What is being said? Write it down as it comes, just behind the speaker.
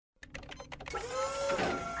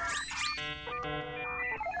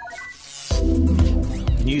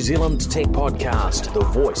New Zealand Tech Podcast, the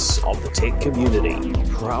voice of the tech community.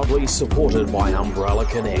 Proudly supported by Umbrella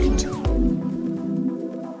Connect.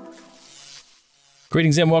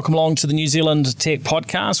 Greetings and welcome along to the New Zealand Tech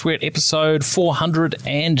Podcast. We're at episode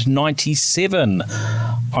 497.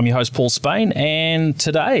 I'm your host, Paul Spain, and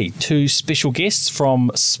today, two special guests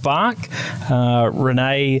from Spark,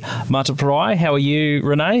 Renee Mataparai. How are you,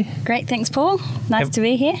 Renee? Great, thanks, Paul. Nice to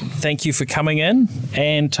be here. Thank you for coming in.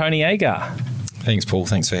 And Tony Agar. Thanks, Paul.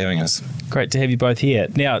 Thanks for having us. Great to have you both here.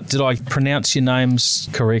 Now, did I pronounce your names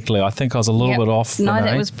correctly? I think I was a little bit off. No, Renee.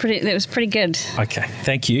 that was pretty good. Okay,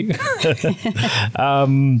 thank you.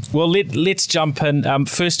 Well, let's jump in.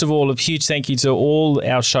 First of all, a huge thank you to all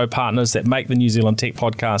our show partners that make the New Zealand Tech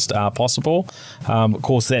Podcast possible. Of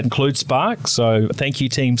course, that includes Spark. So thank you,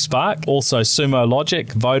 Team Spark. Also, Sumo Logic,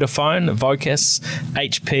 Vodafone, Vocus,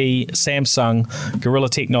 HP, Samsung, Gorilla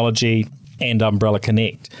Technology, and Umbrella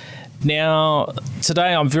Connect. Now,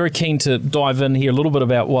 today I'm very keen to dive in here a little bit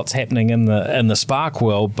about what's happening in the Spark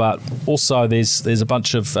world, but also there's a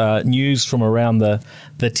bunch of news from around the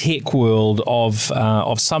tech world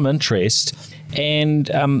of some interest. And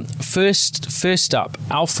first up,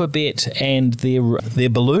 Alphabet and their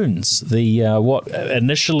balloons. What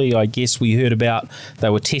initially I guess we heard about, they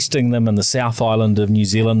were testing them in the South Island of New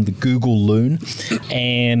Zealand, the Google Loon,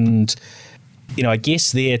 and I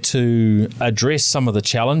guess there to address some of the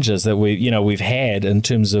challenges that we've had in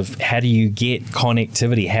terms of how do you get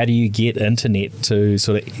connectivity, how do you get internet to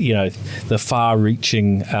sort of the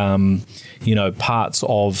far-reaching parts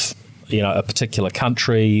of a particular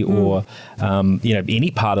country or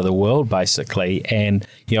any part of the world basically. And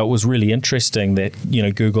it was really interesting that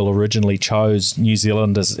Google originally chose New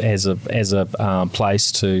Zealand as a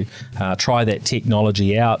place to try that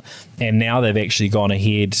technology out. And now they've actually gone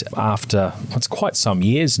ahead after it's quite some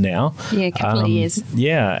years now. Yeah, a couple of years.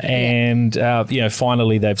 Yeah, and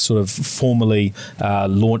finally they've sort of formally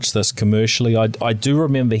launched this commercially. I do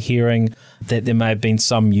remember hearing that there may have been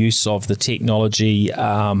some use of the technology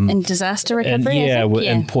in disaster recovery.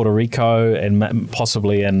 In Puerto Rico and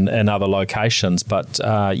possibly in other locations. But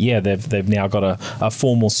they've now got a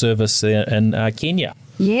formal service in Kenya.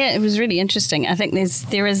 Yeah, it was really interesting. I think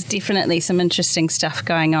there is definitely some interesting stuff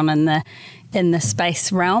going on in the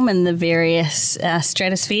space realm in the various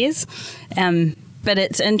stratospheres. But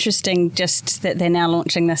it's interesting just that they're now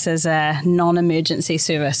launching this as a non-emergency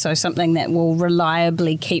service, so something that will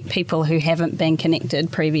reliably keep people who haven't been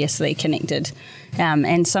previously connected.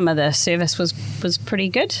 And some of the service was pretty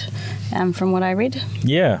good from what I read.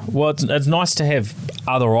 Yeah, well, it's nice to have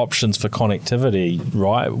other options for connectivity,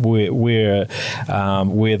 right? Where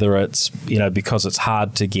whether it's because it's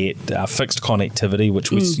hard to get fixed connectivity,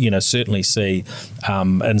 which we certainly see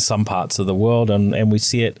in some parts of the world, and we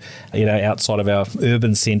see it outside of our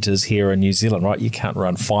urban centres here in New Zealand, right? You can't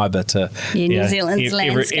run fibre to New Zealand's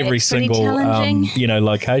every single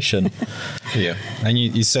location. Yeah, and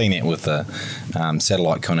you're seeing that with the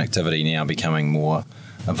satellite connectivity now becoming more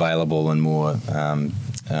available and more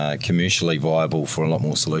commercially viable for a lot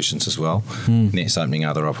more solutions as well. And that's opening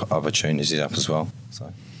other opportunities up as well.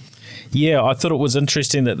 So. Yeah, I thought it was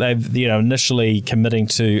interesting that they've initially committing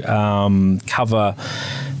to cover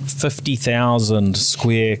 50,000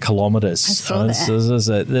 square kilometres. I saw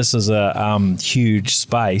that. This is a huge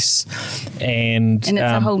space, and it's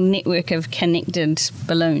a whole network of connected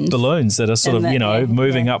balloons. Balloons that are sort of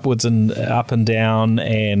moving upwards and up and down,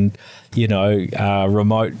 and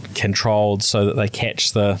remote controlled so that they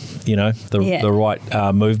catch the right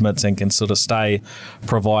movements and can sort of stay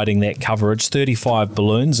providing that coverage. 35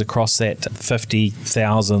 balloons across that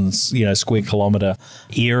 50,000 square kilometre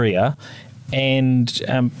area. And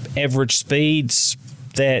average speeds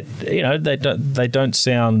that they don't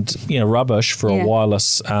sound rubbish for a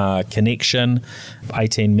wireless connection.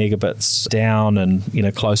 18 megabits down and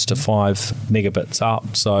close to 5 megabits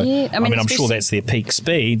up. So I'm sure that's their peak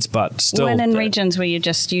speeds, but still. When in regions where you're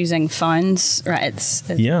just using phones, right? It's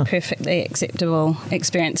perfectly acceptable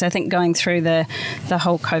experience. I think going through the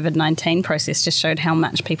whole COVID-19 process just showed how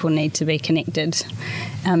much people need to be connected,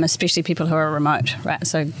 especially people who are remote, right?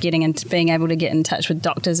 So being able to get in touch with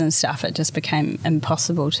doctors and stuff, it just became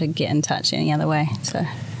impossible to get in touch any other way. So.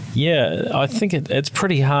 Yeah, I think it's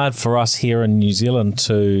pretty hard for us here in New Zealand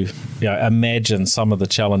to imagine some of the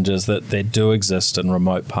challenges that do exist in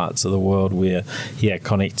remote parts of the world where,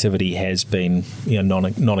 connectivity has been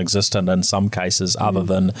non-existent in some cases other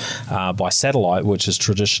than by satellite, which has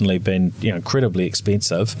traditionally been incredibly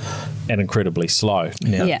expensive and incredibly slow.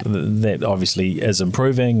 Now, that obviously is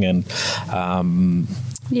improving and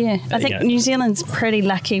Yeah, I think New Zealand's pretty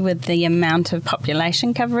lucky with the amount of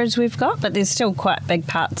population coverage we've got, but there's still quite big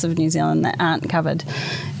parts of New Zealand that aren't covered,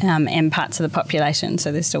 and parts of the population,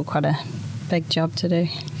 so there's still quite a big job to do.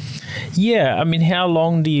 Yeah, I mean, how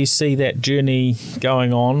long do you see that journey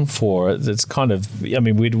going on for? It's kind of, I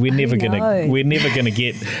mean, we're never gonna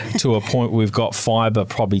get to a point where we've got fibre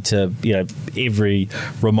probably to every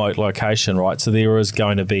remote location, right? So there is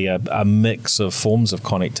going to be a mix of forms of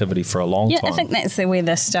connectivity for a long time. Yeah, I think that's where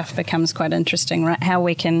this stuff becomes quite interesting, right? How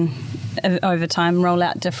we can over time roll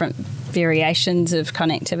out different variations of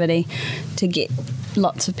connectivity to get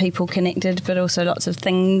lots of people connected, but also lots of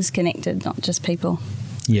things connected, not just people.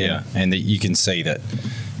 Yeah, and you can see that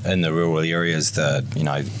in the rural areas that,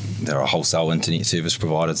 there are wholesale internet service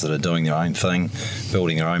providers that are doing their own thing,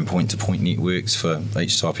 building their own point-to-point networks for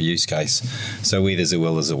each type of use case. So where there's a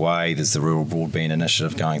will, there's a way. There's the Rural Broadband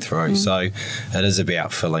Initiative going through. So it is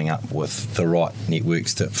about filling up with the right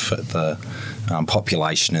networks that fit the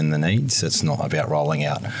population and the needs. It's not about rolling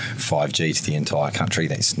out 5G to the entire country.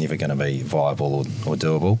 That's never going to be viable or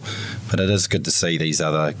doable. But it is good to see these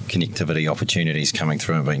other connectivity opportunities coming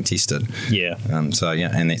through and being tested. Yeah. And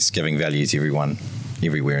that's giving value to everyone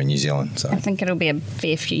everywhere in New Zealand. So I think it'll be a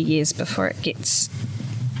fair few years before it gets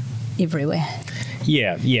everywhere.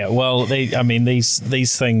 Yeah. Well,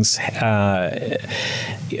 these things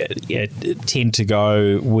tend to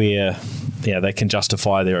go where they can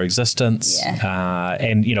justify their existence. Yeah.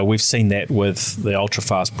 And we've seen that with the ultra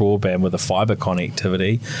fast broadband with the fibre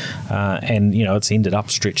connectivity, and it's ended up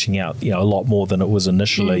stretching out a lot more than it was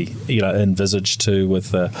initially envisaged to with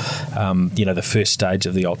the the first stage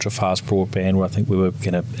of the ultra fast broadband, where I think we were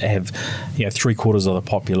going to have 3/4 of the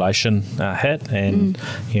population hit, and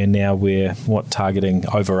now we're targeting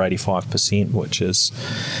over 85%, which is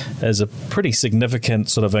a pretty significant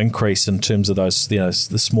sort of increase in terms of those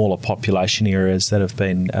the smaller population areas that have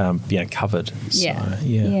been covered. Yeah. So,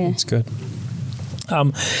 it's good.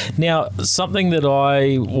 Now, something that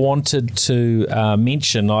I wanted to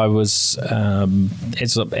mention, I was,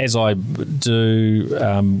 as I do,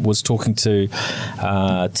 was talking to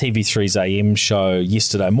TV3's AM show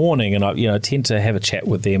yesterday morning, and I tend to have a chat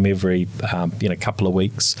with them every couple of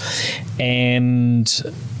weeks, and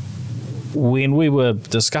when we were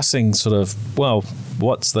discussing sort of,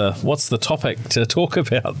 what's the topic to talk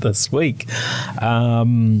about this week,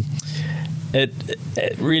 it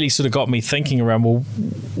really sort of got me thinking around,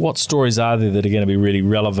 what stories are there that are going to be really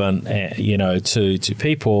relevant, to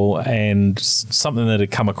people? And something that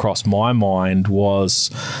had come across my mind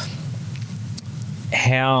was,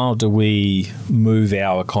 how do we move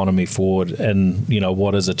our economy forward in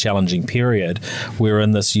what is a challenging period? We're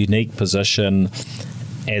in this unique position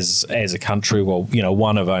as a country,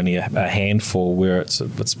 one of only a handful where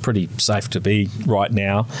it's pretty safe to be right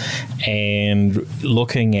now, and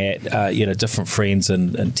looking at different friends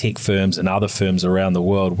and tech firms and other firms around the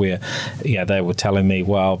world where they were telling me,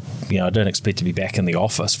 I don't expect to be back in the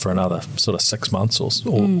office for another sort of 6 months or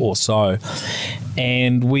so.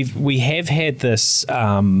 And we have had this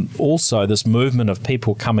also this movement of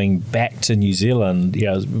people coming back to New Zealand.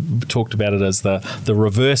 We talked about it as the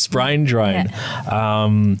reverse brain drain,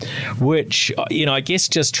 which I guess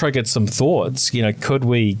just triggered some thoughts. Could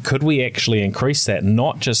we actually increase that and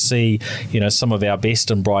not just see some of our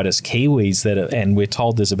best and brightest Kiwis and we're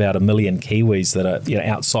told there's about 1 million Kiwis that are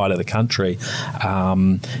outside of the country.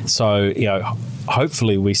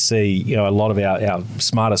 Hopefully we see a lot of our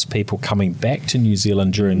smartest people coming back to New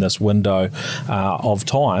Zealand during this window of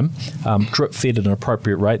time, drip fed at an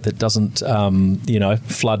appropriate rate that doesn't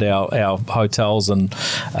flood our hotels and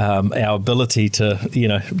our ability to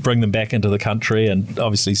bring them back into the country. And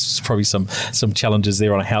obviously probably some challenges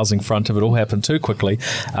there on a housing front if it all happened too quickly,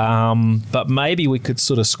 but maybe we could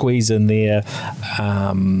sort of squeeze in there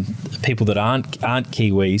people that aren't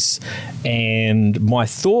Kiwis. And my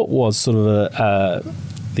thought was sort of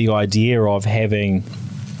the idea of having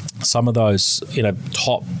some of those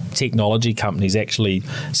top technology companies actually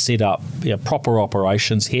set up proper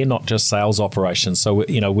operations here, not just sales operations. So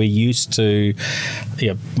we're used to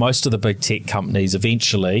most of the big tech companies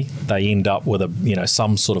eventually they end up with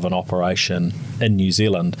some sort of an operation in New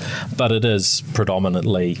Zealand, but it is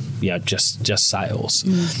predominantly just sales.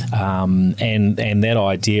 And that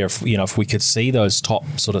idea, if we could see those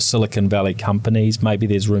top sort of Silicon Valley companies, maybe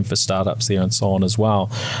there's room for startups there and so on as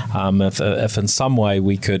well. If in some way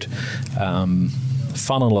we could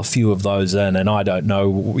funnel a few of those in, and I don't know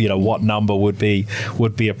what number would be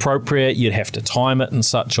appropriate. You'd have to time it in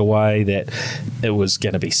such a way that it was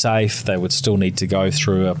going to be safe. They would still need to go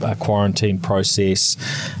through a quarantine process,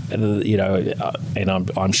 and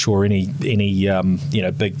I'm sure any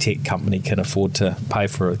big tech company can afford to pay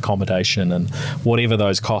for accommodation and whatever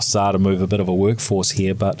those costs are to move a bit of a workforce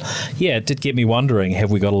here. But yeah, it did get me wondering: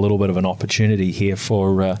 have we got a little bit of an opportunity here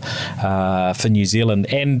for New Zealand?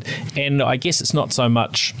 And I guess it's not so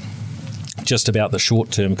much just about the short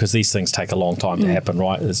term, because these things take a long time to happen,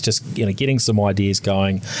 right? It's just getting some ideas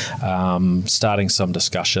going, starting some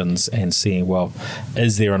discussions, and seeing, well,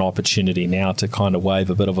 is there an opportunity now to kind of wave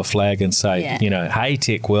a bit of a flag and say, hey,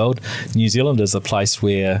 tech world, New Zealand is the place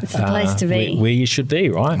where it's the place to be, where you should be,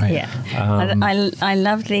 right? Yeah, I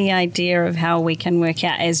love the idea of how we can work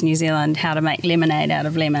out as New Zealand how to make lemonade out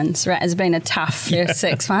of lemons. Right, it's been a tough first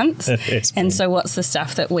 6 months, and so what's the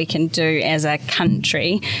stuff that we can do as a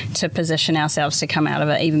country to position ourselves to come out of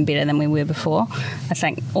it even better than we were before? I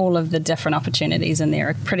think all of the different opportunities in there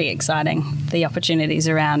are pretty exciting. The opportunities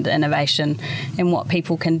around innovation and what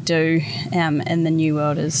people can do in the new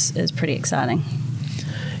world is pretty exciting.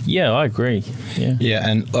 Yeah, I agree. Yeah,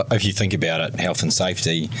 and if you think about it, health and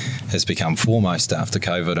safety has become foremost after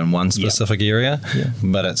COVID in one specific area,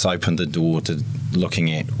 but it's opened the door to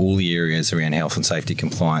looking at all the areas around health and safety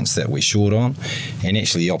compliance that we're short on, and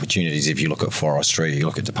actually the opportunities. If you look at forestry, you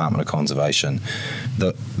look at Department of Conservation,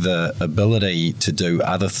 the ability to do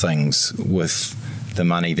other things with the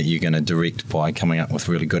money that you're going to direct by coming up with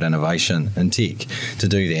really good innovation in tech. To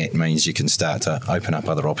do that means you can start to open up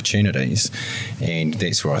other opportunities, and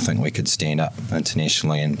that's where I think we could stand up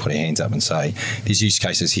internationally and put our hands up and say there's use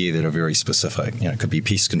cases here that are very specific. It could be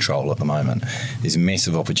pest control at the moment. There's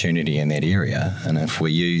massive opportunity in that area, and if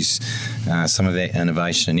we use some of that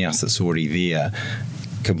innovation else that's already there,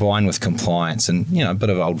 combined with compliance and a bit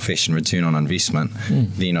of old-fashioned return on investment,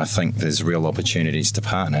 then I think there's real opportunities to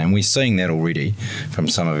partner, and we're seeing that already from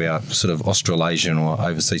some of our sort of Australasian or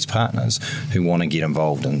overseas partners who want to get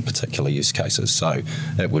involved in particular use cases. So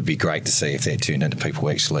it would be great to see if that turned into people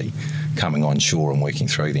actually coming on shore and working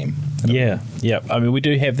through them. Yeah. I mean, we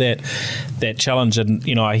do have that challenge,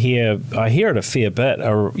 and I hear it a fair bit.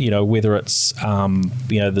 Whether it's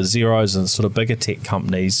the zeros and sort of bigger tech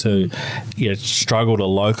companies who struggle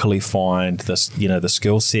to locally find this the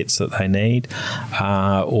skill sets that they need,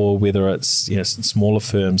 or whether it's smaller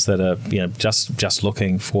firms that are just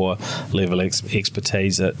looking for level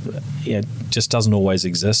expertise that just doesn't always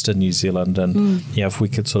exist in New Zealand. And if we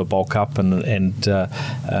could sort of bulk up and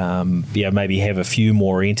maybe have a few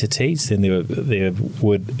more entities, then it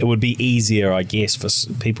would be easier, I guess, for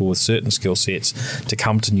people with certain skill sets to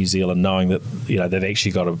come to New Zealand, knowing that they've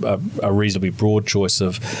actually got a reasonably broad choice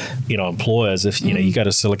of employers. If you go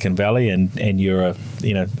to Silicon Valley and you're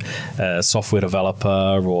a software developer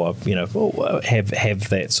or have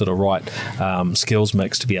that sort of right skills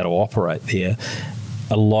mix to be able to operate there,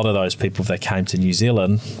 a lot of those people, if they came to New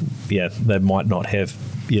Zealand, they might not have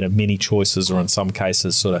many choices, or in some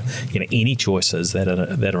cases sort of any choices that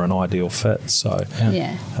are an ideal fit. So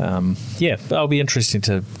that'll be interesting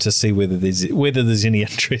to see whether there's any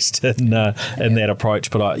interest in that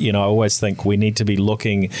approach. But I always think we need to be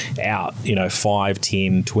looking out 5,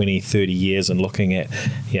 10, 20, 30 years and looking at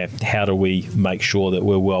how do we make sure that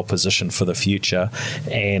we're well positioned for the future.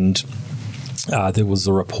 And there was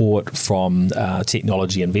a report from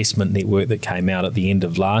Technology Investment Network that came out at the end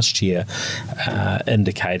of last year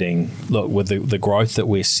indicating, look, with the growth that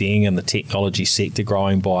we're seeing in the technology sector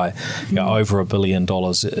growing by over $1 billion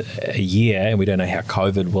a year, and we don't know how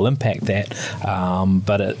COVID will impact that,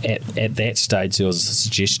 but at that stage there was a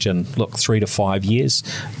suggestion, look, 3 to 5 years,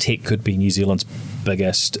 tech could be New Zealand's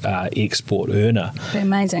biggest export earner. Be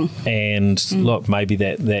amazing. And look, maybe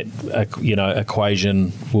that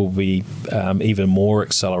equation will be even more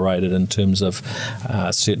accelerated in terms of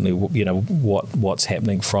certainly what's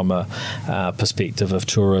happening from a perspective of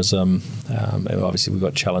tourism. And obviously we've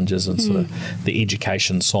got challenges in sort of the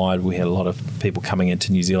education side. We had a lot of people coming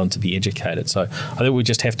into New Zealand to be educated. So I think we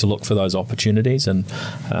just have to look for those opportunities, and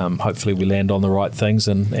hopefully we land on the right things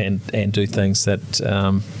and do things that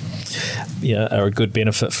are a good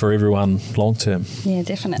benefit for everyone long term. Yeah,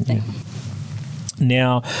 definitely. Yeah.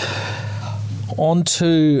 Now, on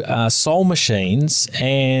to Soul Machines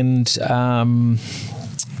and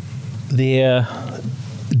their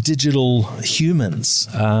digital humans.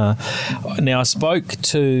 Now, I spoke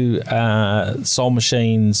to Soul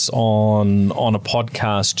Machines on a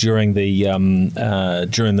podcast during the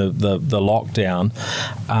lockdown,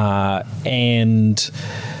 and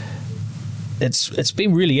it's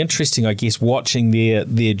been really interesting, I guess, watching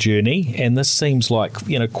their journey, and this seems like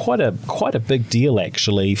quite a big deal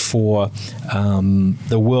actually for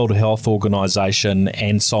the World Health Organization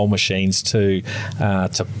and Soul Machines to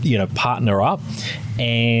partner up.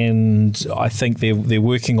 And I think they're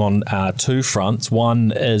working on two fronts.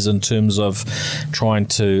 One is in terms of trying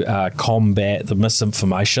to combat the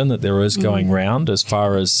misinformation that there is going round as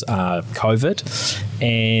far as COVID,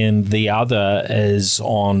 and the other is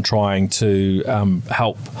on trying to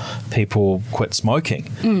help people quit smoking.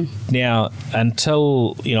 Now,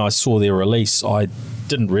 until I saw their release, I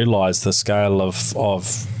didn't realise the scale of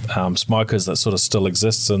smokers that sort of still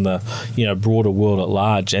exists in the broader world at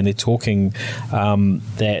large, and they're talking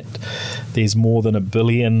that there's more than 1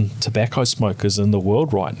 billion tobacco smokers in the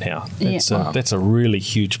world right now. That's a really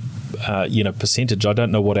huge percentage. I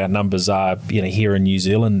don't know what our numbers are here in New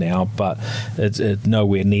Zealand now, but it's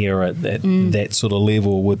nowhere near at that sort of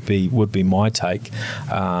level would be my take.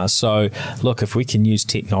 So look, if we can use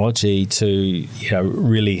technology to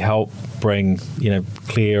really help bring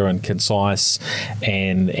clear and concise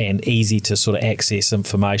and easy to sort of access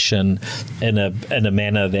information in a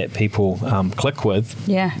manner that people click with,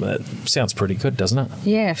 it sounds pretty good, doesn't it?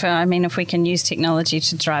 Yeah, if we can use technology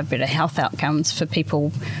to drive better health outcomes for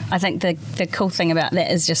people, I think the cool thing about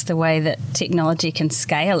that is just the way that technology can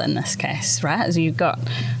scale in this case, right? So you've got,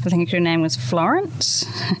 I think her name was Florence,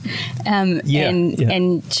 and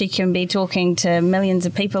she can be talking to millions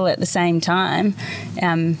of people at the same time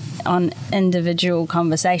on individual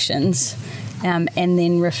conversations, and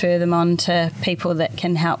then refer them on to people that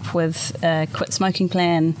can help with a quit smoking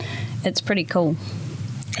plan. It's pretty cool.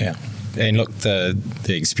 Yeah. And look, the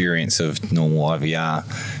experience of normal IVR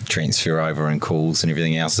transfer over and calls and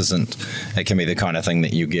everything else it can be the kind of thing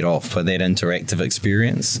that you get off, but that interactive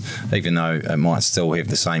experience, even though it might still have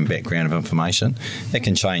the same background of information, it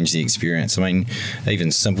can change the experience. I mean,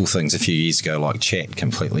 even simple things a few years ago like chat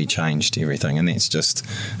completely changed everything, and that's just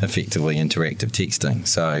effectively interactive texting.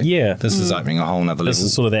 So this is opening a whole nother level. This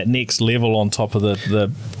is sort of that next level on top of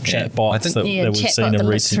the chat bots that we've seen in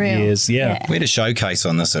recent years. We had a showcase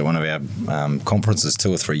on this at one of our conferences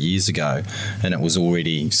 2 or 3 years ago, and it was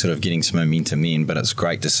already sort of getting some momentum then, but it's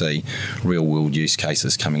great to see real world use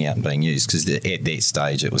cases coming out and being used, because at that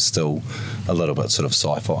stage it was still a little bit sort of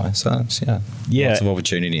sci-fi, so lots of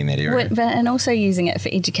opportunity in that area. And also using it for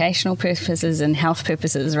educational purposes and health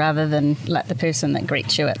purposes rather than like the person that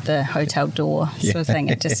greets you at the hotel door sort of thing.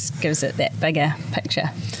 It just gives it that bigger picture.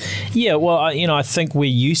 I think we're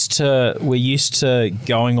used to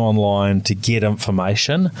going online to get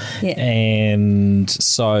information, and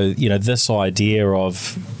so this idea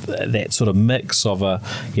of that sort of mix of a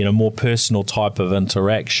more personal type of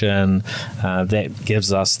interaction that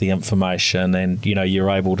gives us the information, and you're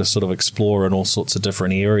able to sort of explore in all sorts of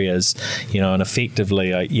different areas, and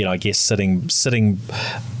effectively I guess sitting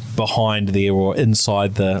behind there or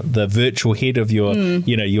inside the virtual head of your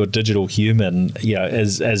your digital human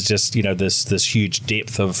is just this huge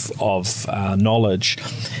depth of knowledge.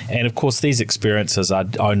 And of course these experiences are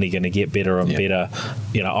only going to get better and better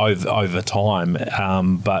over time,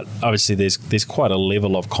 but obviously there's quite a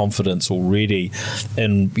level of confidence already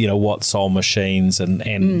in what Soul Machines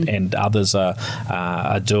and others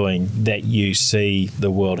are doing, that you see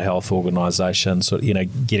the World Health Organization sort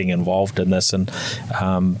of getting involved in this. And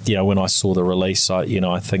when I saw the release,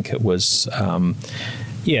 I think it was,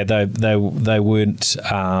 they weren't,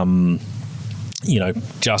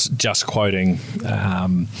 just quoting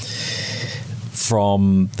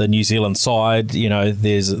from the New Zealand side.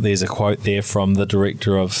 There's a quote there from the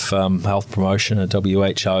director of health promotion at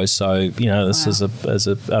WHO. So this is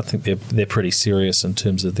I think they're pretty serious in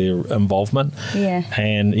terms of their involvement.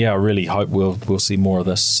 And I really hope we'll see more of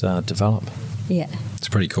this develop. It's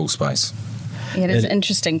a pretty cool space. It is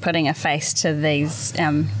interesting putting a face to these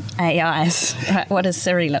AIs. What does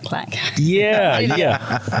Siri look like?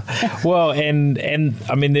 Well, and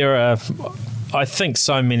I mean, there are, I think,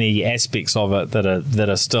 so many aspects of it that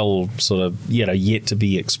are still sort of yet to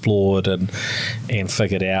be explored and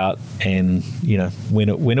figured out. And when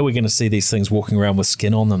are we going to see these things walking around with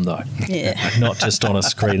skin on them, though? Not just on a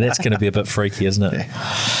screen. That's going to be a bit freaky, isn't it?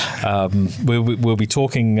 We'll be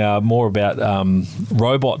talking more about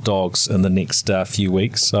robot dogs in the next few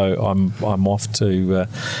weeks. So I'm off to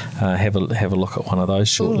have a look at one of those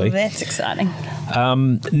shortly. Ooh, that's exciting.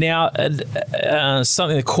 Now,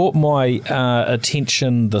 something that caught my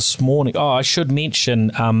attention this morning. Oh, I should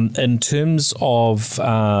mention, in terms of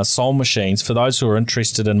Soul Machines, for those who are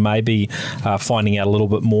interested in maybe finding out a little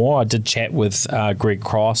bit more, I did chat with Greg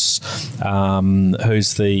Cross,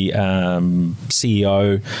 who's the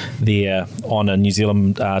CEO there on a New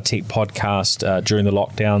Zealand Tech podcast during the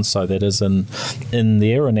lockdown. So that is in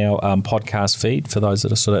there in our podcast feed for those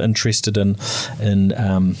that are sort of interested in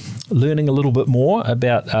learning a little bit more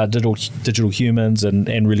about digital humans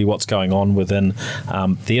and really what's going on within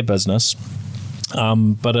their business.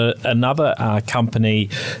 But another company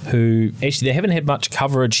who actually they haven't had much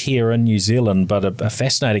coverage here in New Zealand, but a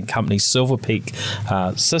fascinating company, Silver Peak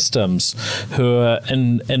Systems, who are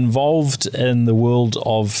involved in the world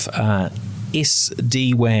of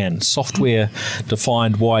SD-WAN,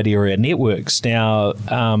 software-defined wide area networks. Now,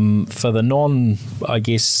 for the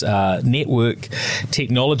network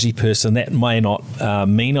technology person, that may not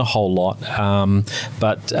mean a whole lot,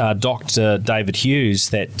 but Dr. David Hughes,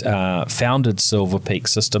 that founded Silver Peak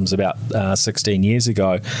Systems about 16 years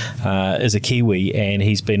ago, is a Kiwi, and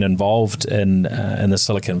he's been involved in the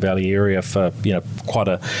Silicon Valley area for quite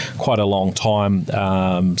a long time.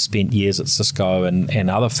 Spent years at Cisco and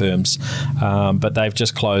other firms. But they've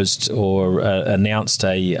just closed or announced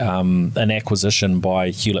an acquisition by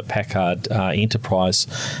Hewlett Packard Enterprise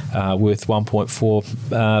worth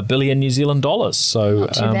 1.4 billion New Zealand dollars. So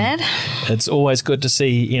not too bad. It's always good to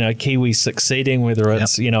see Kiwis succeeding, whether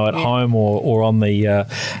it's at home or on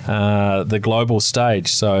the global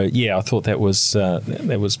stage. So yeah, I thought that was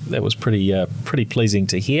pretty pleasing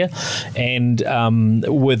to hear. And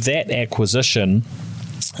with that acquisition,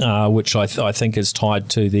 which I think is tied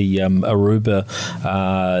to the Aruba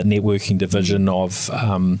networking division of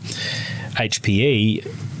HPE,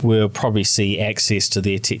 we'll probably see access to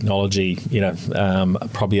their technology,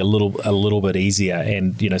 probably a little bit easier.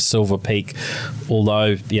 And Silver Peak,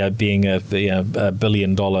 although being a $1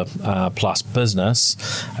 billion plus business,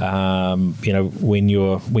 when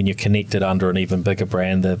you're connected under an even bigger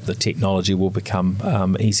brand, the technology will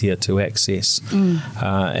become easier to access.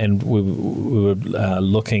 And we were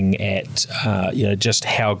looking at just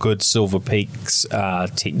how good Silver Peak's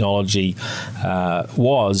technology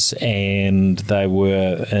was, and they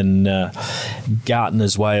were in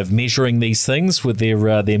Gartner's way of measuring these things with their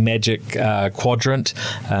magic quadrant.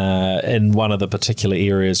 In one of the particular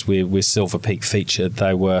areas where Silver Peak featured,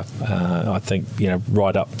 they were, I think,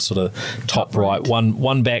 right up sort of top right,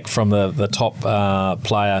 one back from the top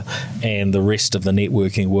player, and the rest of the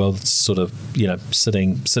networking world sort of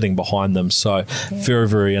sitting behind them. So very,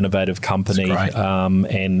 very innovative company,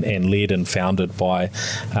 and led and founded by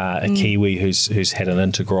a Kiwi who's had an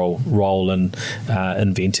integral role in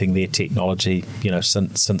inventing their technology,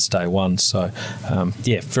 since day one. So,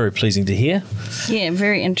 very pleasing to hear. Yeah,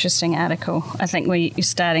 very interesting article. I think you're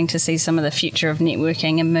starting to see some of the future of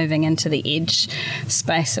networking and moving into the edge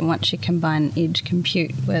space. And once you combine edge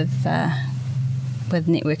compute with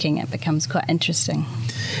networking, it becomes quite interesting.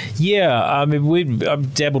 Yeah, I mean,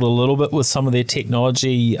 I've dabbled a little bit with some of their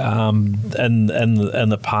technology in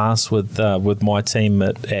the past with my team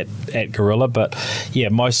at Gorilla, but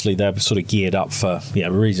mostly they're sort of geared up for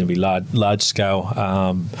reasonably large scale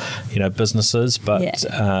businesses, but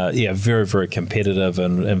very, very competitive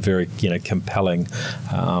and very compelling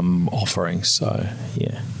offerings. So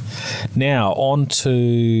yeah. Now on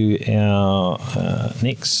to our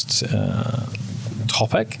next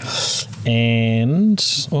topic, and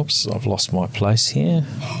I've lost my place here.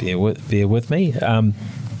 Bear with me.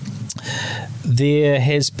 There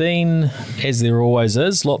has been, as there always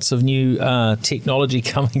is, lots of new technology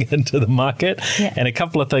coming into the market, and a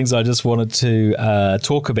couple of things I just wanted to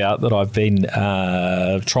talk about that I've been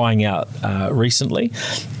trying out recently.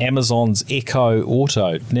 Amazon's Echo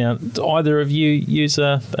Auto. Now, do either of you use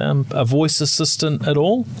a voice assistant at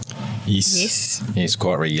all? Yes,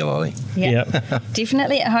 quite regularly. Yeah.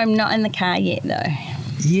 Definitely at home, not in the car yet though.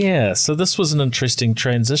 Yeah, so this was an interesting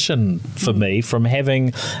transition for me from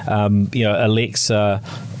having, Alexa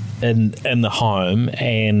in the home,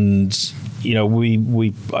 and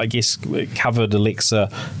we I guess covered Alexa,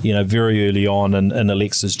 very early on in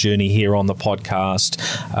Alexa's journey here on the podcast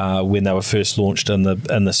when they were first launched in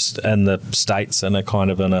the States in a kind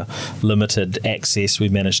of in a limited access. We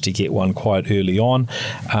managed to get one quite early on,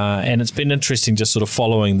 and it's been interesting just sort of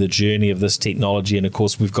following the journey of this technology. And of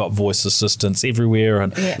course, we've got voice assistants everywhere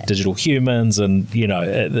and digital humans, and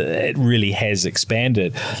it really has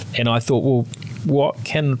expanded. And I thought, well, what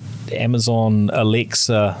can Amazon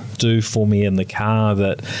Alexa do for me in the car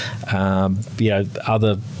that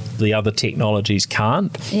the other technologies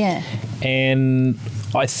can't? Yeah. And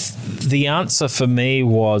the answer for me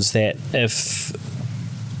was that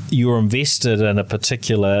you're invested in a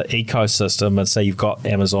particular ecosystem, and say you've got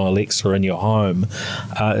Amazon Alexa in your home,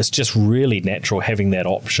 it's just really natural having that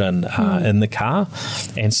option in the car.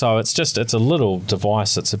 And so it's a little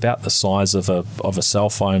device. It's about the size of a cell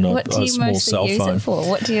phone, or a small cell phone. What do you mostly use it for?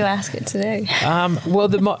 What do you ask it to do? Well,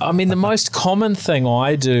 the most common thing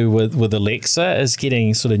I do with Alexa is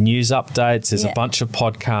getting sort of news updates. There's a bunch of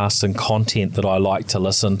podcasts and content that I like to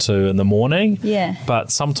listen to in the morning. Yeah.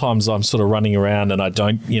 But sometimes I'm sort of running around and I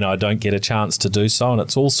don't get a chance to do so, and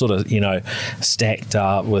it's all sort of stacked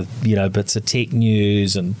up with bits of tech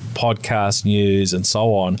news and podcast news and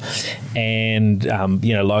so on, and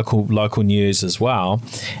local news as well.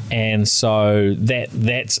 And so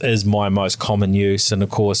that is my most common use, and of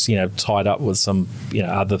course tied up with some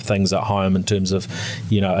other things at home in terms of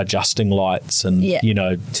adjusting lights and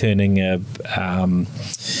turning a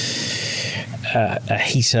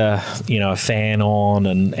heater, a fan on,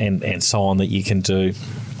 and so on, that you can do.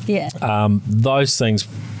 Those things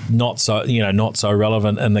not so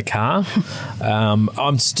relevant in the car.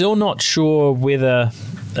 I'm still not sure whether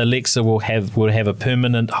Alexa will have a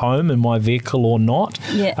permanent home in my vehicle or not.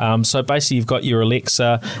 So basically, you've got your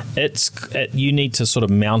Alexa. You need to sort of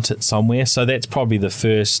mount it somewhere. So that's probably the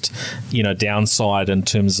first downside in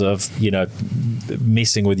terms of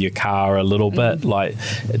messing with your car a little bit. Like,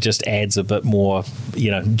 it just adds a bit more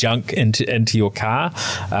junk into your car.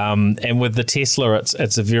 And with the Tesla,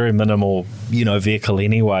 it's a very minimal vehicle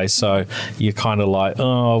anyway. So you're kind of like,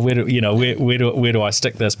 oh, where do I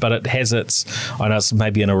stick this? But it has I know it's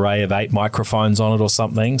maybe an array of 8 microphones on it or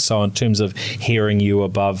something. So in terms of hearing you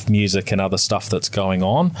above music and other stuff that's going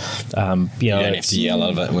on, you don't have to yell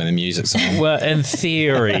at it when the music's on. Well, in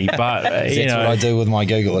theory, but that's what I do with my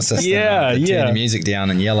Google Assistant. Turn the music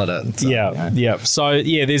down and yell at it. So, So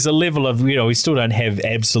there's a level of we still don't have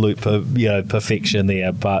absolute perfection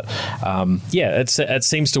there, but it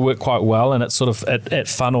seems to work quite well, and it sort of it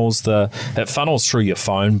funnels through your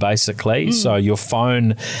phone basically. So your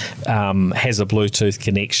phone has a Bluetooth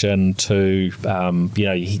connection to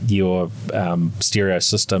your stereo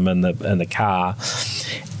system in the car,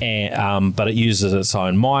 and but it uses its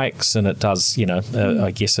own mics, and it does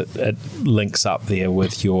I guess it links up there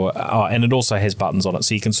with your and it also has buttons on it,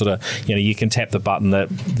 so you can sort of you can tap the button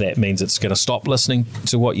that means it's going to stop listening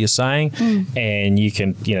to what you're saying, and you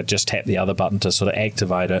can just tap the other button to sort of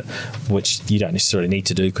activate it, which you don't necessarily need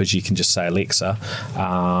to do because you can just say Alexa,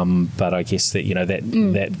 but I guess that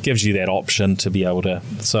that gives you that option to be able to.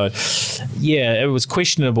 So it was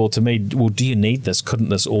questionable to me. Well, do you need this? Couldn't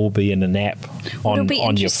this all be in an app on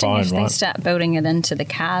your phone? If they start building it into the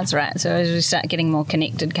cars, right? So as we start getting more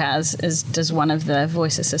connected cars, does one of the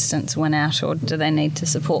voice assistants win out, or do they need to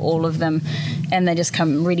support all of them, and they just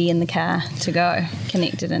come ready in the car to go,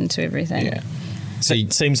 connected into everything? Yeah. So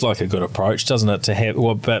it seems like a good approach, doesn't it? To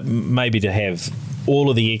have, but maybe to have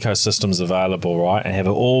all of the ecosystems available, right, and have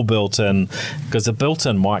it all built in, because the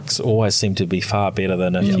built-in mics always seem to be far better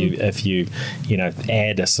than if you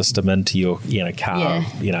add a system into your car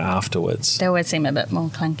afterwards. They always seem a bit more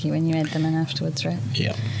clunky when you add them in afterwards, right?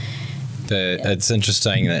 Yeah. It's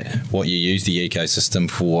interesting that what you use the ecosystem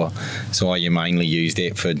for. So you mainly use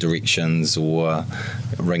that for directions or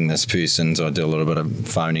ring this person. So I do a little bit of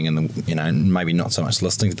phoning and maybe not so much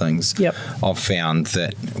listening to things. Yep. I've found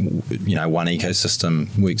that one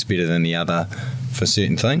ecosystem works better than the other for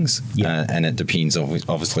certain things, and it depends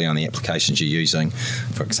obviously on the applications you're using.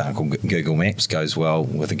 For example, Google Maps goes well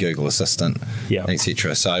with a Google Assistant,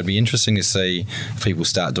 etc. So it'd be interesting to see if people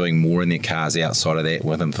start doing more in their cars outside of that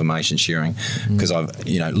with information sharing, because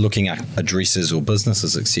looking at addresses or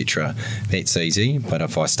businesses, etc., that's easy, but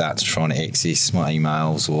if I start trying to access my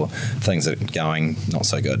emails or things that are going, not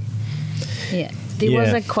so good. There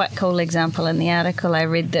was a quite cool example in the article I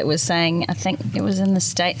read that was saying, I think it was in the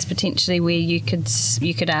States potentially, where you could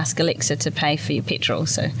ask Alexa to pay for your petrol.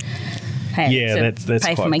 So that's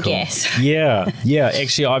pay quite for my cool. gas.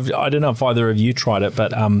 Actually, I don't know if either of you tried it,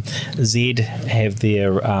 but Zed have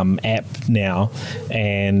their app now,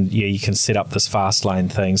 and you can set up this fast lane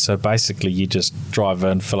thing. So basically, you just drive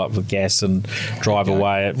in, fill up with gas, and drive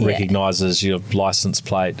away. It recognises your license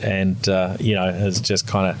plate, and it's just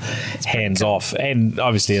kind of hands off. And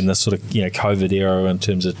obviously, in this sort of COVID era, in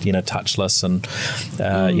terms of touchless and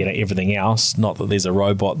everything else, not that there's a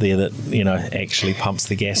robot there that actually pumps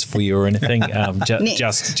the gas for you or anything.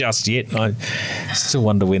 Just yet. I still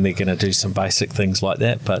wonder when they're going to do some basic things like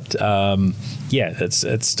that. But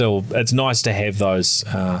it's nice to have those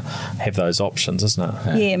options, isn't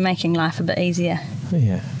it? Yeah, making life a bit easier.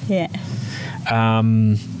 Yeah.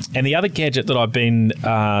 And the other gadget that I've been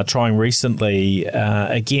trying recently,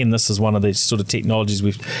 again, this is one of these sort of technologies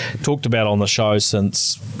we've talked about on the show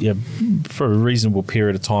since for a reasonable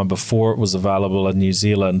period of time before it was available in New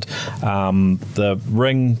Zealand. The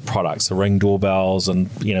Ring products, the Ring doorbells, and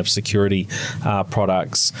security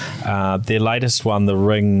products. Their latest one, the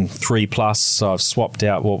Ring 3 Plus. So I've swapped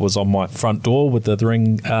out what was on my front door with the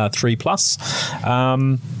Ring 3 Plus.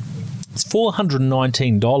 It's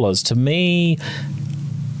 $419. To me,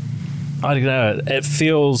 I don't know. It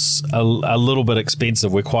feels a little bit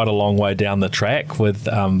expensive. We're quite a long way down the track with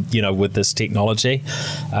with this technology.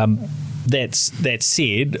 That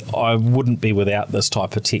said, I wouldn't be without this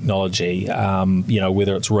type of technology.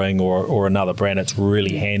 Whether it's Ring or another brand, it's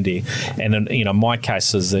really handy. And in my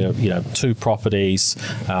case, is there two properties.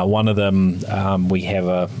 One of them we have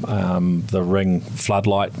the Ring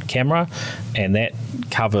floodlight camera, and that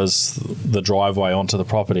covers the driveway onto the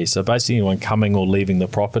property. So basically, anyone coming or leaving the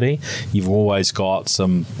property, you've always got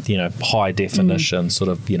some high definition sort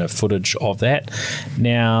of footage of that.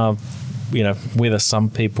 Now, whether some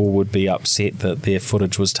people would be upset that their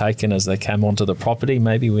footage was taken as they came onto the property,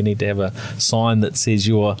 maybe we need to have a sign that says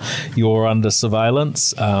you're under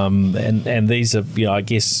surveillance. And these are, I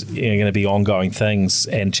guess, going to be ongoing things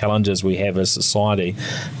and challenges we have as society,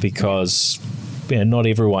 because not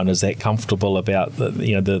everyone is that comfortable about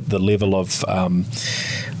the level of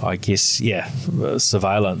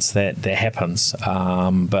surveillance that happens.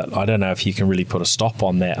 But I don't know if you can really put a stop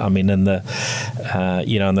on that. I mean, in the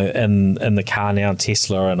car now,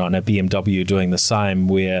 Tesla, and I know BMW doing the same,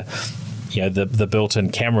 where the built-in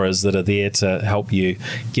cameras that are there to help you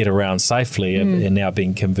get around safely are now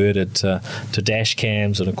being converted to dash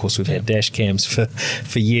cams, and of course we've had dash cams for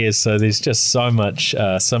years. So there's just so much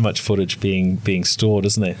footage being stored,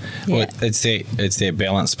 isn't there? Yeah. Well, it's their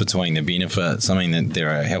balance between the benefits. I mean,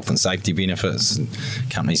 there are health and safety benefits.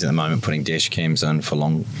 Companies at the moment putting dash cams in for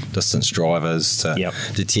long distance drivers to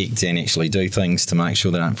detect and actually do things to make sure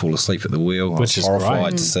they don't fall asleep at the wheel. Which is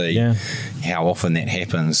horrified to see how often that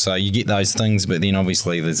happens. So you get those things, but then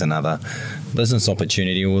obviously there's another business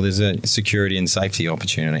opportunity, or there's a security and safety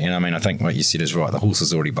opportunity. And I mean, I think what you said is right. The horse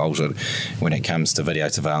has already bolted when it comes to video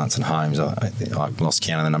surveillance in homes. I lost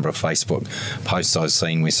count of the number of Facebook posts I've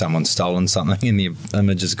seen where someone's stolen something and the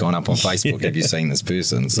image has gone up on Facebook. Have you seen this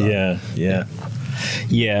person? So,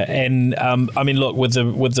 Yeah, and I mean, look, with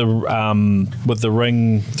the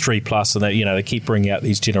Ring 3 Plus, and they keep bringing out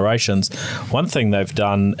these generations. One thing they've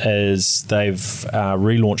done is they've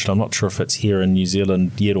relaunched. I'm not sure if it's here in New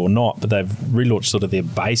Zealand yet or not, but they've relaunched sort of their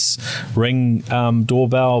base Ring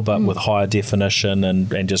doorbell, but with higher definition,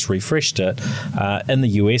 and just refreshed it. In the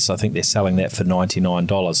US, I think they're selling that for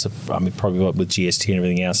 $99. So, I mean, probably with GST and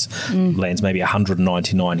everything else, lands maybe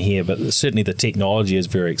 $199 here. But certainly the technology is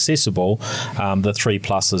very accessible. The 3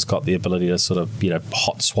 Plus has got the ability to sort of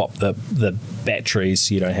hot swap the batteries.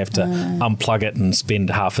 You don't have to unplug it and spend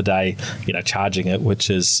half a day charging it, which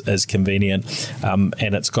is convenient.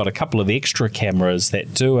 And it's got a couple of extra cameras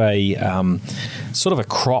that do a sort of a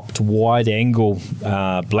cropped wide angle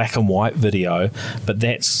black and white video, but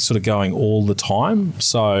that's sort of going all the time.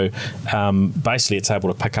 So basically it's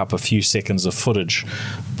able to pick up a few seconds of footage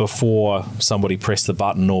before somebody pressed the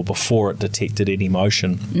button or before it detected any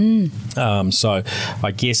motion. So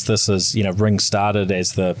I guess this is, Ring started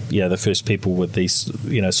as the first people with these,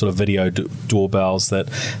 sort of video doorbells that,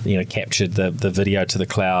 captured the video to the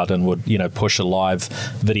cloud and would, push a live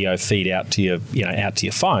video feed out to your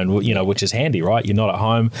phone, which is handy, right? You're not at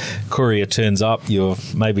home, courier turns up, you're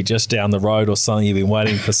maybe just down the road or something, you've been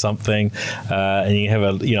waiting for something, and you have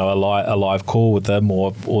a live call with them,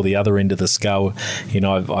 or the other end of the scale.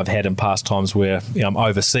 I've had in past times where I'm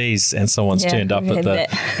overseas and someone's turned up at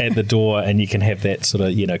the door, and you can have that sort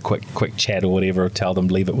of quick chat or whatever, or tell them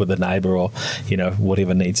leave it with a neighbour, or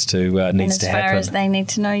whatever needs to happen. As far as they need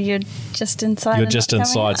to know, you're just inside. You're just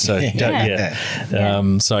inside, so if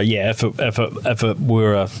it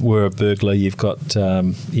were a burglar, you've got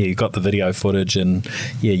the video footage, and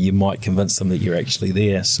you might convince them that you're actually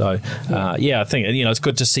there. So I think it's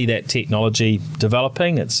good to see that technology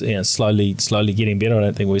developing. It's slowly getting better. I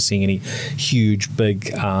don't think we're seeing any huge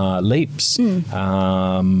big leaps,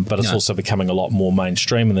 but it's also becoming a lot more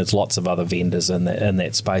mainstream, and there's lots of other vendors in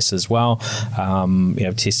that space as well.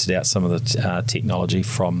 Tested out some of the technology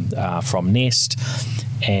from Nest,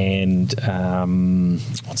 and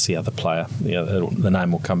what's the other player? The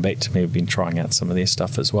name will come back to me. We've been trying out some of their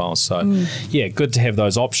stuff as well. So good to have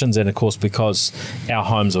those options, and of course because our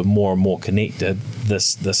homes are more and more connected,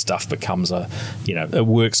 this stuff becomes it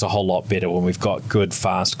works a whole lot better when we've got good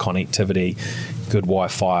fast connectivity, good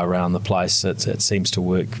Wi-Fi around the place. It seems to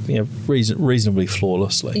work reasonably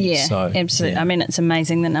flawlessly. Yeah, so, absolutely. Yeah. I mean, it's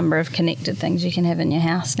amazing the number of connected things you can have in your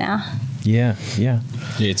house now. Yeah.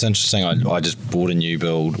 It's interesting. I just bought a new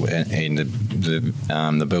build, and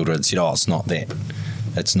the builder had said, "Oh, it's not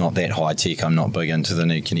that high tech. I'm not big into the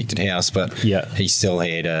new connected house," but he still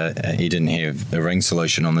had he didn't have a ring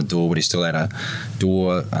solution on the door, but he still had a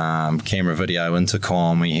door, camera, video,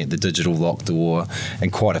 intercom. He had the digital lock door,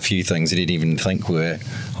 and quite a few things that he didn't even think were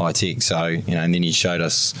high tech. So and then he showed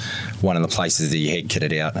us one of the places that he had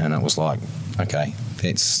kitted out, and it was like, okay,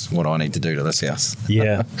 that's what I need to do to this house.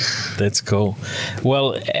 Yeah, that's cool.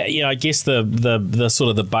 Well, I guess the sort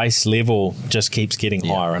of the base level just keeps getting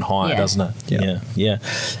higher and higher, doesn't it? Yeah.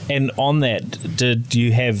 And on that, did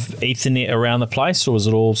you have Ethernet around the place, or was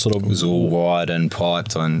it all sort of? It was all wired and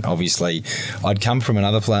piped, and obviously, I'd come from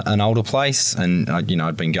an older place, and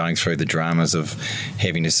I'd been going through the dramas of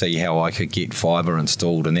having to see how I could get fibre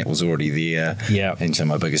installed, and that was already there. Yeah. And so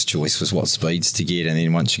my biggest choice was what speeds to get, and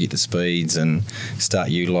then once you get the speeds and start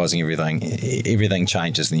utilising everything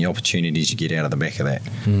changes, and the opportunities you get out of the back of that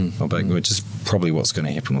are big, which is probably what's going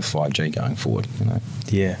to happen with 5G going forward.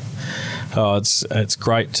 Yeah. Oh, it's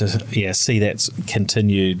great to see that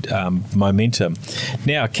continued momentum.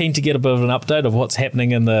 Now, keen to get a bit of an update of what's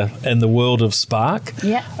happening in the world of Spark.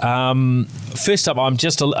 Yeah. First up, I'm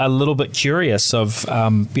just a little bit curious of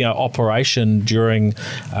operation during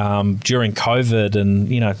COVID,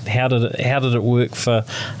 and how did it work for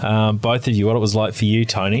both of you? What it was like for you,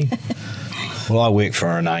 Tony? Well, I work for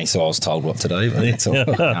Renee, so I was told what to do. But that's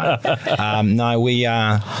all. No, we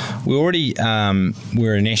already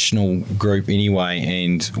we're a national group anyway,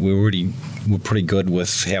 and we're pretty good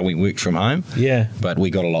with how we work from home. Yeah. But we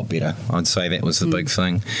got a lot better. I'd say that was the big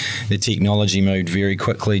thing. The technology moved very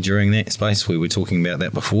quickly during that space. We were talking about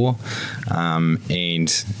that before,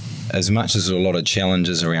 and as much as there were a lot of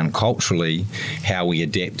challenges around culturally, how we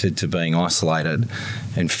adapted to being isolated.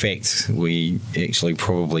 In fact, we actually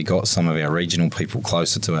probably got some of our regional people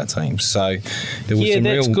closer to our teams. So there was some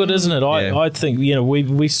that's good, isn't it? I think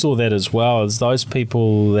we saw that as well, as those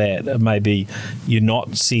people that maybe you're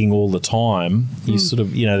not seeing all the time. You sort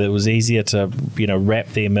of it was easier to wrap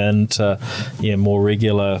them into more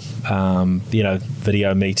regular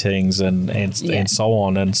video meetings and so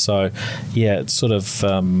on. And so it sort of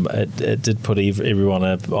it did put everyone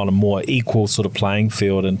on a more equal sort of playing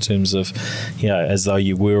field in terms of as though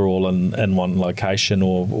you were all in one location,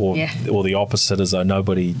 or the opposite, as though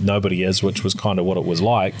nobody is, which was kind of what it was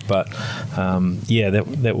like. But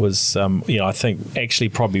that was I think actually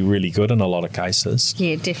probably really good in a lot of cases.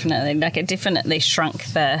 Yeah, definitely. Like, it definitely shrunk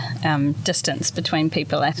the distance between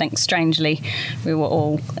people. I think strangely we were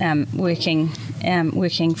all working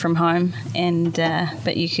from home, and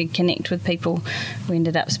but you could connect with people. We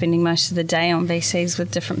ended up spending most of the day on VCs with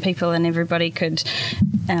different people, and everybody could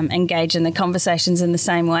engage in the conversations in the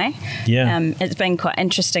same way. Yeah. It's been quite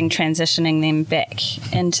interesting transitioning them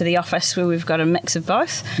back into the office, where we've got a mix of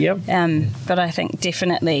both. Yep. But I think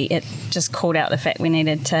definitely it just called out the fact we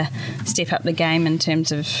needed to step up the game in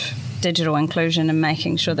terms of digital inclusion and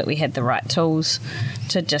making sure that we had the right tools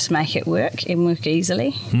to just make it work and work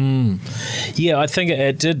easily. Yeah, I think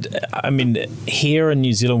it did. I mean, here in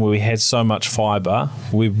New Zealand, where we had so much fibre,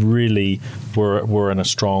 we really were in a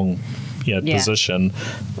strong position,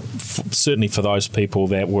 certainly for those people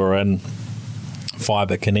that were in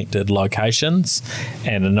fibre connected locations.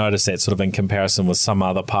 And I noticed that sort of in comparison with some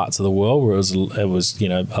other parts of the world where it was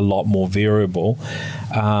a lot more variable.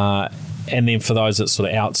 And then for those that sort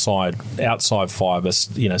of outside fibre,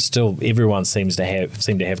 still everyone seemed to have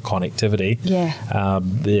connectivity.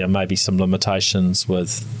 Yeah. Maybe some limitations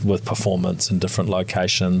with performance in different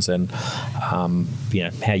locations, and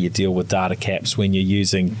how you deal with data caps when you're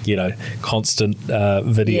using constant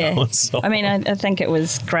video. Yeah. And so on. I mean, I think it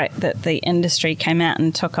was great that the industry came out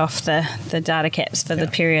and took off the data caps for the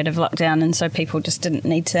period of lockdown, and so people just didn't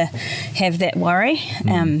need to have that worry.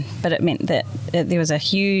 But it meant that there was a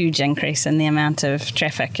huge increase in the amount of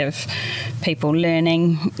traffic of people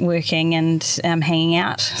learning, working, and hanging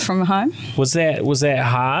out from home. Was that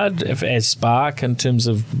hard as Spark in terms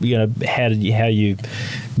of how you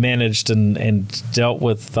managed and dealt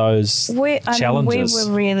with those challenges? We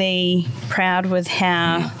were really proud with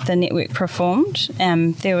how the network performed.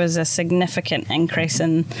 There was a significant increase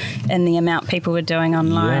in the amount people were doing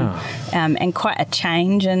online, and quite a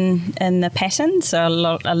change in the pattern. So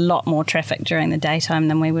a lot more traffic during the daytime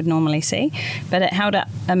than we would normally normally see. But it held up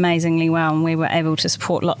amazingly well, and we were able to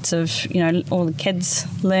support lots of, all the kids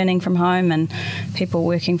learning from home and people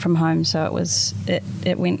working from home. So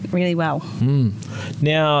it went really well.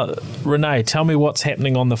 Now, Renee, tell me what's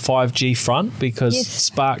happening on the 5G front, because Yes.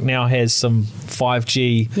 Spark now has some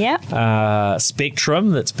 5G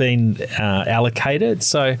spectrum that's been allocated.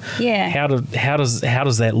 So how does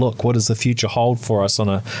that look? What does the future hold for us on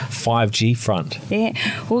a 5G front? Yeah,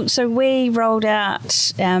 well, so we rolled out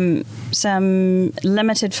some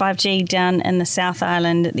limited 5G down in the South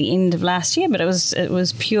Island at the end of last year, but it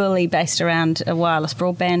was purely based around a wireless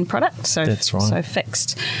broadband product. So that's right. So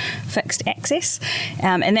fixed access,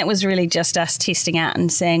 and that was really just us testing out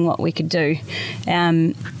and seeing what we could do.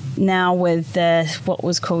 Now with what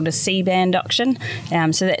was called a C-band auction,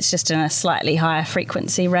 so that's just in a slightly higher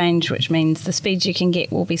frequency range, which means the speeds you can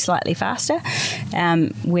get will be slightly faster.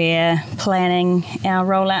 We're planning our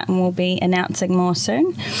rollout and we'll be announcing more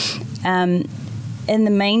soon. In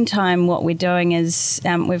the meantime, what we're doing is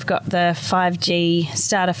we've got the 5G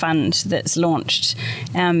Starter Fund that's launched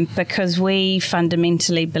because we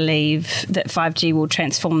fundamentally believe that 5G will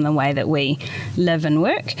transform the way that we live and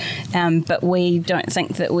work, but we don't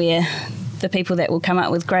think that we're the people that will come up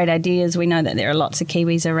with great ideas. We know that there are lots of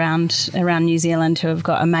Kiwis around New Zealand who have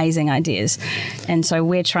got amazing ideas, and so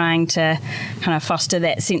we're trying to kind of foster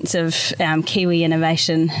that sense of Kiwi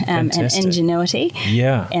innovation and ingenuity,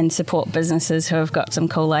 and support businesses who have got some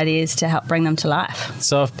cool ideas to help bring them to life.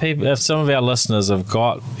 So if some of our listeners have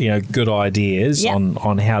got good ideas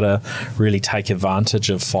on how to really take advantage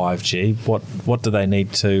of 5G, what do they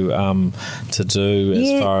need to do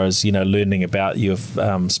as far as learning about your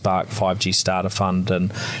Spark 5G Starter Fund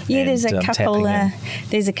there's a couple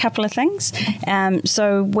of things.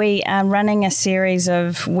 So we are running a series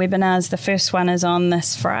of webinars. The first one is on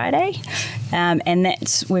this Friday, and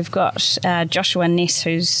we've got Joshua Ness,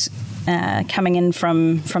 who's coming in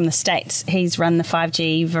from the States. He's run the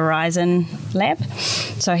 5G Verizon lab,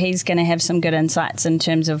 so he's going to have some good insights in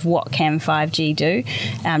terms of what can 5G do,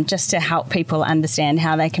 just to help people understand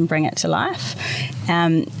how they can bring it to life.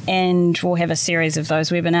 And we'll have a series of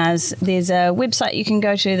those webinars. There's a website you can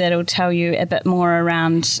go to that'll tell you a bit more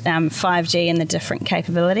around 5G and the different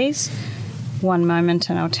capabilities. One moment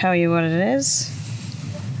and I'll tell you what it is.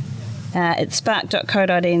 It's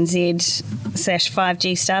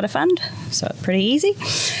spark.co.nz/5G Starter Fund, so it's pretty easy.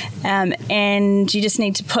 And you just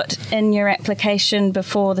need to put in your application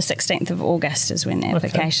before the 16th of August is when the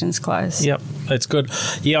applications close. Yep, that's good.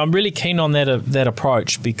 Yeah, I'm really keen on that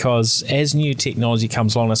approach, because as new technology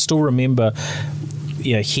comes along, I still remember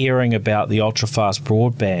hearing about the ultra-fast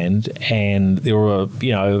broadband, and there were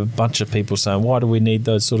a bunch of people saying, why do we need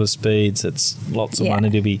those sort of speeds? It's lots of money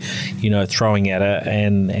to be throwing at it,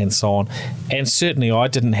 and so on. And certainly I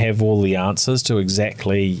didn't have all the answers to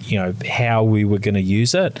exactly how we were going to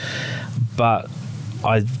use it, but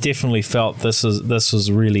I definitely felt this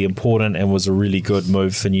was really important and was a really good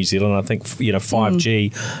move for New Zealand. I think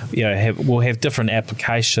 5G will have different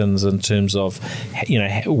applications in terms of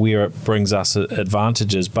where it brings us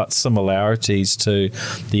advantages, but similarities to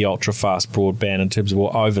the ultra fast broadband in terms of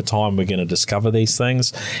over time we're going to discover these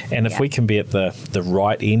things, and if we can be at the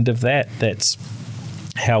right end of that, that's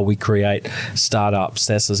how we create startups.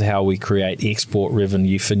 This is how we create export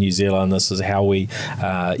revenue for New Zealand. This is how we,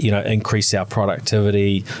 increase our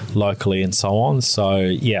productivity locally and so on. So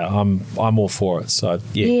I'm all for it. So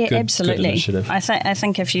good, absolutely. Good initiative. I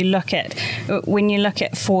think if you look at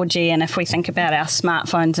 4G, and if we think about our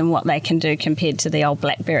smartphones and what they can do compared to the old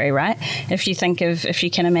BlackBerry, right? If you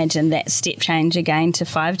can imagine that step change again to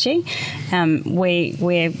 5G,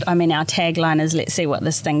 our tagline is let's see what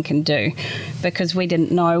this thing can do, because we didn't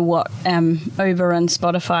know what Uber and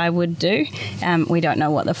Spotify would do. We don't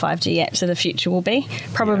know what the 5G apps of the future will be.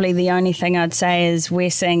 Probably the only thing I'd say is we're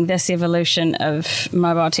seeing this evolution of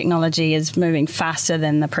mobile technology is moving faster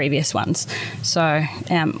than the previous ones. So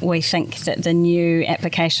we think that the new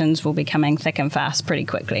applications will be coming thick and fast pretty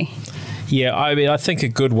quickly. Yeah, I think a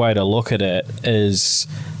good way to look at it is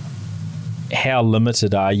how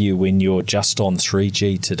limited are you when you're just on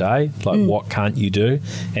 3G today? What can't you do?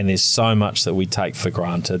 And there's so much that we take for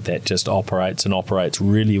granted that just operates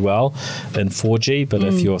really well in 4G. But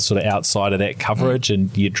if you're sort of outside of that coverage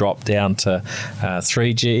and you drop down to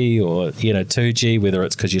 3G or 2G, whether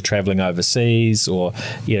it's because you're traveling overseas or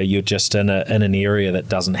you're just in an area that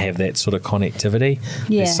doesn't have that sort of connectivity,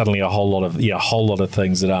 there's suddenly a whole lot of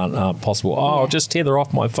things that aren't possible. I'll just tether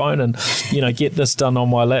off my phone and get this done on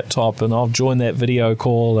my laptop, and I'll join that video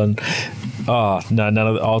call, and oh no, none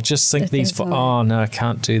of I'll just sync these for. Oh no, I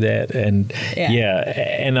can't do that. And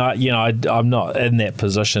and I'm not in that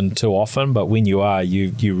position too often, but when you are,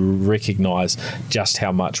 you recognise just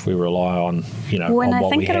how much we rely on Well, on I what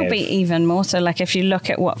think we it'll have. be even more so. Like if you look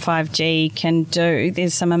at what 5G can do,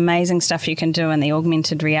 there's some amazing stuff you can do in the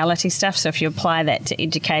augmented reality stuff. So if you apply that to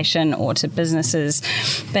education or to businesses,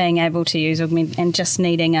 being able to use augmented and just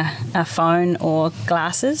needing a phone or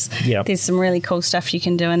glasses, there's some really cool stuff you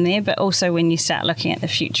can do in there. But also when you start looking at the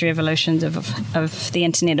future evolutions of the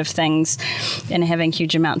Internet of Things and having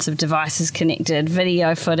huge amounts of devices connected,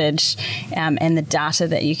 video footage, and the data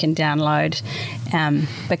that you can download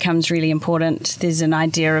becomes really important. There's an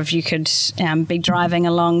idea of you could be driving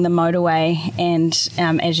along the motorway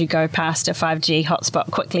and as you go past a 5G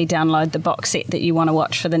hotspot, quickly download the box set that you want to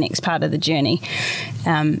watch for the next part of the journey.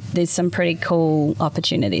 There's some pretty cool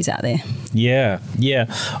opportunities out there. Yeah.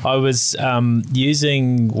 I was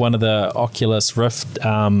using one of the Oculus Rift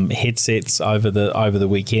headsets over the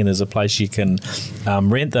weekend. There's a place you can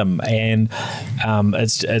rent them, and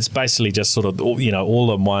it's basically just sort of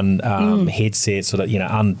all in one headset, sort of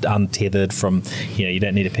untethered from you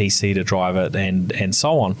don't need a PC to drive it and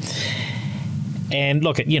so on. And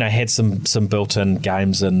look, it had some built-in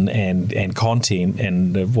games and content,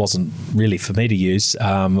 and it wasn't really for me to use.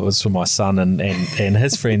 It was for my son and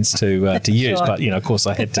his friends to use. Sure. But of course,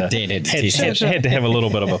 I had to had to have a little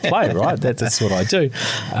bit of a play, right? That's what I do.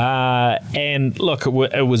 And look,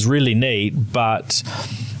 it was really neat, but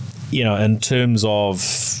in terms of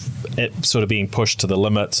it sort of being pushed to the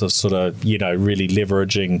limits of sort of really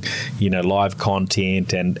leveraging live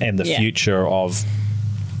content and the future of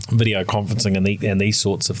video conferencing and these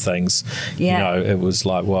sorts of things, it was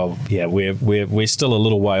like, well, we're still a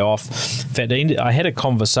little way off. In fact, I had a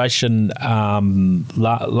conversation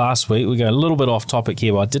last week. We're going a little bit off topic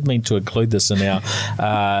here, but I did mean to include this in our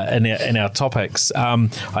in our topics.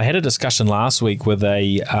 I had a discussion last week with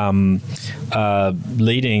a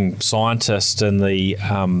leading scientist in the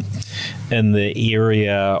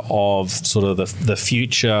area of sort of the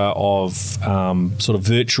future of sort of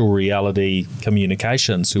virtual reality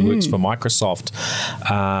communications, who works for Microsoft,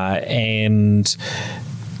 and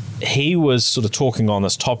he was sort of talking on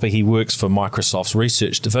this topic. He works for Microsoft's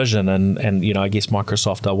research division, and I guess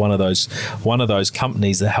Microsoft are one of those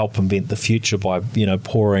companies that help invent the future by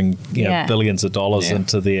pouring billions of dollars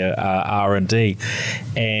into their R&D,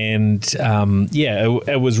 and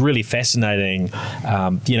it was really fascinating,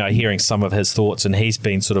 hearing some of his thoughts. And he's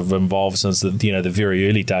been sort of involved since the very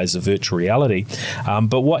early days of virtual reality.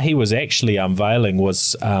 But what he was actually unveiling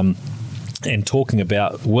was. And talking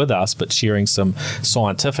about with us, but sharing some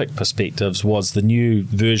scientific perspectives, was the new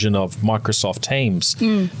version of Microsoft Teams.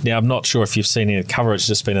 Now, I'm not sure if you've seen any coverage,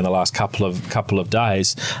 just been in the last couple of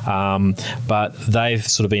days, but they've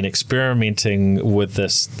sort of been experimenting with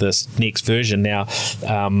this next version. Now,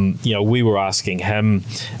 we were asking him.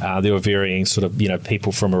 There were varying sort of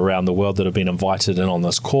people from around the world that have been invited in on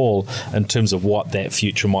this call in terms of what that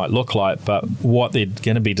future might look like. But what they're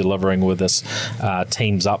going to be delivering with this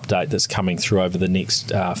Teams update that's coming through over the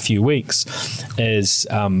next few weeks is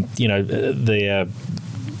their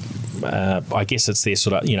I guess it's their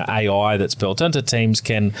sort of AI that's built into Teams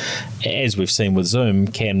can, as we've seen with Zoom,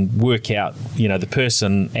 can work out the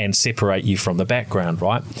person and separate you from the background,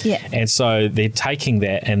 right? Yeah. And so they're taking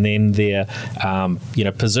that and then they're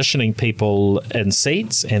positioning people in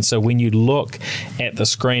seats. And so when you look at the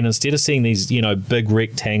screen, instead of seeing these big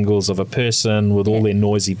rectangles of a person with all their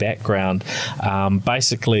noisy background,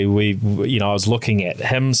 basically I was looking at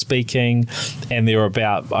him speaking, and there were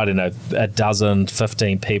about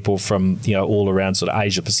 15 people from all around sort of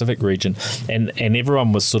Asia Pacific region, and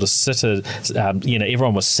everyone was sort of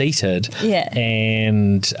everyone was seated,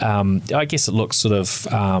 and I guess it looks sort of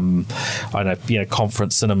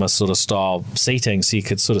conference cinema sort of style seating, so you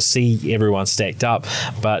could sort of see everyone stacked up,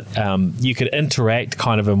 but you could interact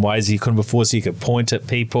kind of in ways you couldn't before. So you could point at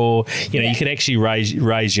people, you could actually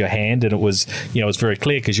raise your hand, and it was very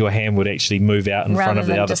clear because your hand would actually move out in front of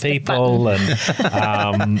the other people, and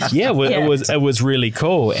it was really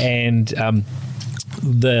cool. And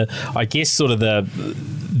I guess sort of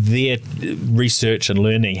their research and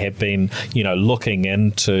learning have been, looking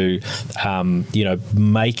into,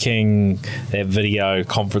 making that video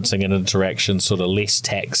conferencing and interaction sort of less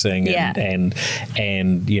taxing, and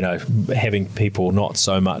having people not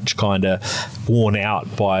so much kind of worn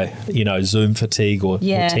out by, Zoom fatigue or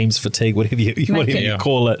Teams fatigue, whatever you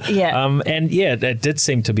call it. It did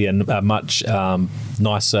seem to be a much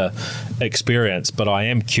nicer experience. But I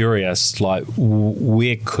am curious, like,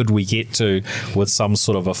 where could we get to with some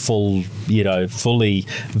sort of a fully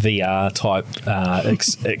VR type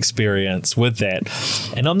experience with that.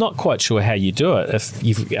 And I'm not quite sure how you do it.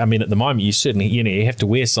 At the moment you certainly you have to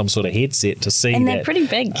wear some sort of headset to see and that. they're pretty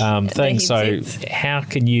big thing. So how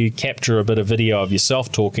can you capture a bit of video of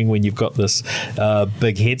yourself talking when you've got this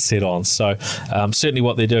big headset on? So certainly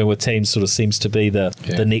what they're doing with Teams sort of seems to be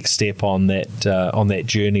the next step on that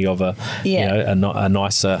journey of a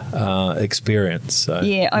nicer experience. So,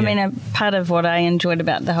 I mean, a part of what I enjoyed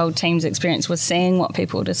about the whole Teams experience was seeing what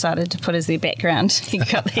people decided to put as their background. You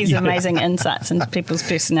got these amazing insights into people's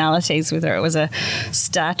personalities, whether it was a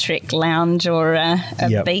Star Trek lounge or a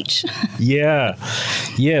beach.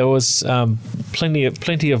 It was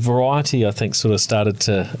plenty of variety. I think sort of started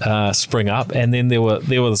to spring up, and then there were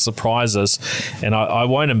the surprises, and I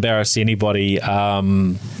won't embarrass anybody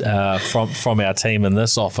from our team in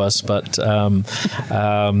this office, but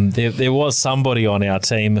there was somebody on our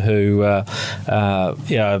team who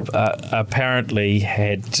apparently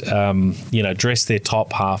had dressed their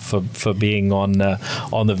top half for being on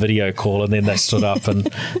the video call, and then they stood up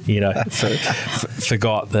and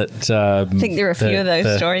forgot that. I think there are a few of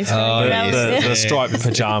those stories. The striped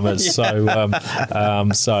pajamas. So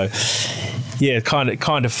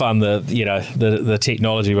kind of fun. The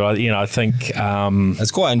technology, but I think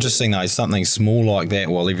it's quite interesting though. Something small like that,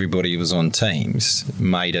 while everybody was on Teams,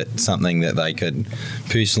 made it something that they could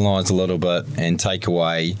personalise a little bit and take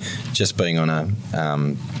away just being on a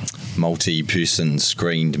multi-person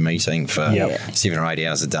screened meeting for 7 or 8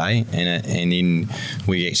 hours a day, and then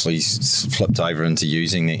we actually flipped over into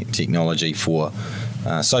using that technology for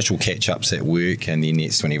social catch-ups at work, and then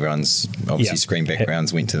that's when everyone's screen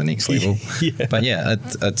backgrounds went to the next level. But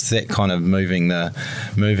it's that kind of moving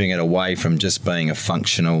it away from just being a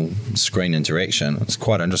functional screen interaction. It's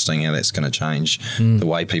quite interesting how that's going to change the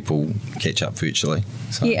way people catch up virtually.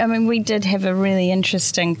 So. Yeah, I mean, we did have a really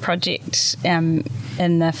interesting project in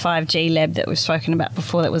the 5G lab that we've spoken about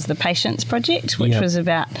before. That was the Patience Project, which was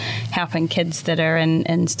about helping kids that are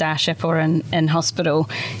in Starship or in hospital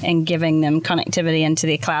and giving them connectivity into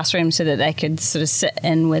their classroom so that they could sort of sit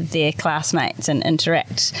in with their classmates and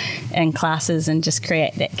interact in classes and just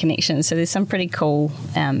create that connection. So there's some pretty cool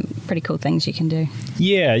things you can do.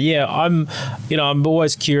 Yeah. I'm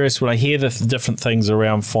always curious when I hear the different things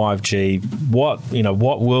around 5G.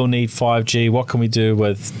 What will need 5G? What can we do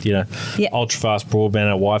with ultra fast broadband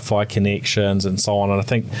and Wi-Fi connections and so on? And I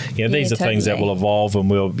think these are things that will evolve, and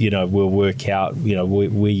we'll work out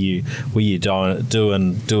where you do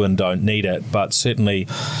and don't need it, but certainly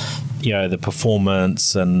the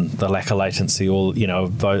performance and the lack of latency, all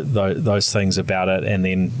those things about it, and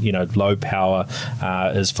then low power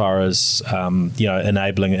as far as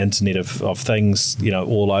enabling Internet of Things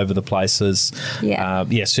all over the places.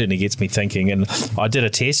 Certainly gets me thinking. And I did a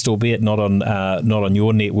test, albeit not on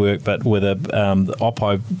your network, but with a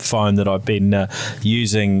Oppo phone that I've been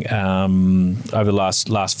using over the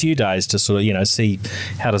last few days to sort of see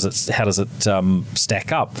how does it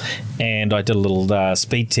stack up. And I did a little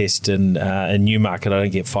speed test in Newmarket. I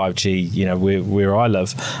don't get 5G, where I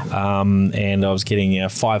live, and I was getting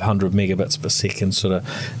 500 megabits per second sort of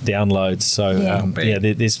downloads. So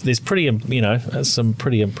there's pretty some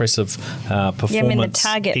pretty impressive performance the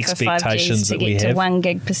target expectations for 5G is to get to 1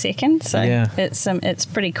 gig per second. So it's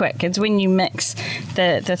pretty quick. It's when you mix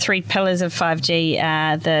the three pillars of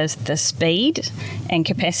 5G, the speed and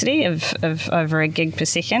capacity of over 1 gig per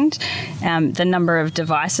second, the number of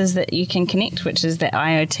devices that you can connect, which is the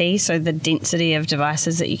IoT. So the density of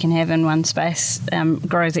devices that you can have in one space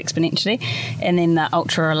grows exponentially, and then the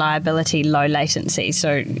ultra reliability, low latency.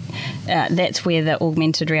 So that's where the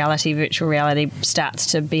augmented reality, virtual reality starts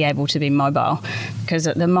to be able to be mobile, because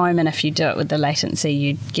at the moment, if you do it with the latency,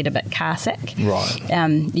 you get a bit car sick. Right.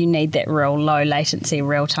 You need that real low latency,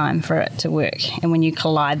 real time for it to work, and when you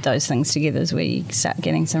collide those things together is where you start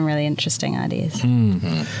getting some really interesting ideas.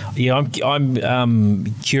 Yeah, I'm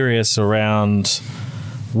curious around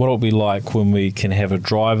what it'll be like when we can have a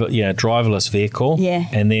driverless vehicle,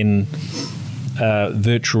 and then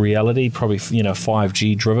virtual reality, probably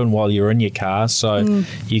 5G driven while you're in your car, so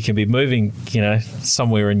you can be moving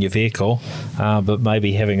somewhere in your vehicle, but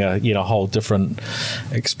maybe having a whole different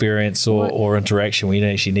experience or interaction where you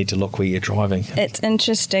don't actually need to look where you're driving. It's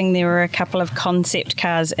interesting. There were a couple of concept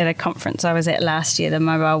cars at a conference I was at last year, the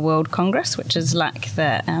Mobile World Congress, which is like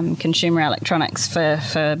the consumer electronics for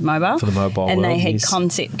mobile. For the mobile and world, they had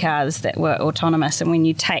concept cars that were autonomous, and when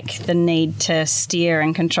you take the need to steer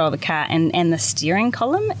and control the car and the steering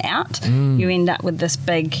column out, you end up with this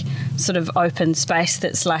big sort of open space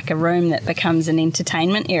that's like a room that becomes an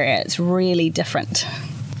entertainment area. It's really different.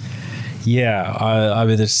 Yeah, I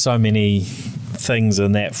mean, there's so many things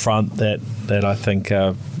in that front that I think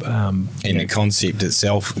are. And the concept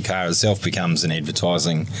itself, the car itself, becomes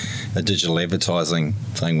a digital advertising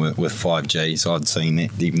thing with 5G. So I'd seen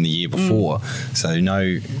that even the year before. So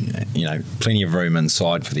plenty of room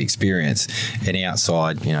inside for the experience, and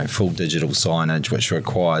outside, full digital signage, which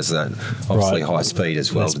requires obviously high speed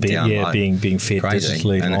as well to download. Being fed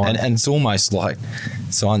digitally, and it's almost like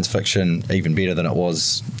science fiction, even better than it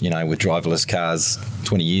was, with driverless cars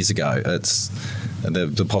 20 years ago. It's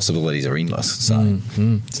the possibilities are endless. So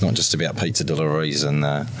it's not just about pizza deliveries and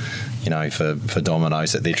for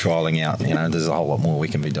Domino's that they're trialling out. There's a whole lot more we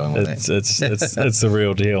can be doing with that. It's the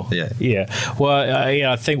real deal. Yeah. Well,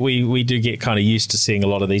 I think we do get kind of used to seeing a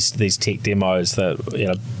lot of these tech demos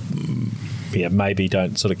that maybe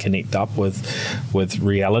don't sort of connect up with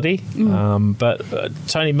reality. But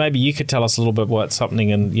Tony, maybe you could tell us a little bit what's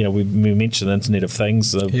happening, and we mentioned the Internet of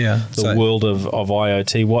Things, the world of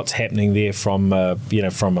IoT. What's happening there from a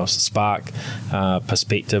Spark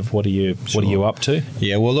perspective? What are you up to?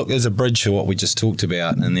 Yeah, well, look, there's a bridge for what we just talked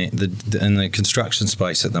about in the construction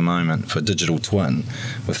space at the moment for digital twin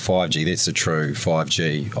with 5G. That's a true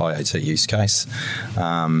 5G IoT use case.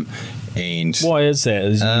 And why is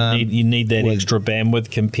that? You need that extra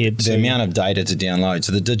bandwidth compared to the amount of data to download.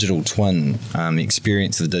 So the digital twin, the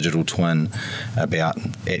experience of the digital twin about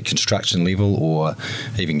at construction level, or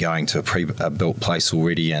even going to a built place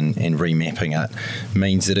already and remapping it,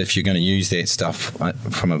 means that if you're going to use that stuff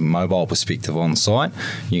from a mobile perspective on site,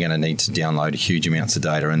 you're going to need to download huge amounts of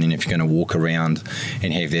data. And then if you're going to walk around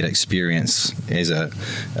and have that experience as a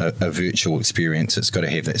virtual experience, it's got to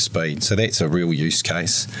have that speed. So that's a real use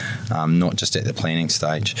case. Not just at the planning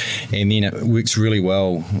stage. And then it works really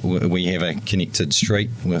well. We have a connected street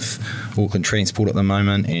with Auckland Transport at the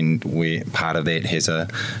moment, and where part of that has a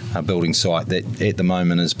building site that at the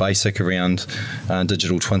moment is basic around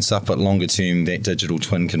digital twin stuff, but longer term that digital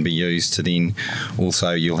twin can be used to then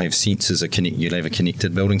also you'll have sensors, you'll have a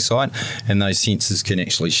connected building site, and those sensors can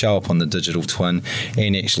actually show up on the digital twin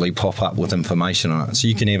and actually pop up with information on it. So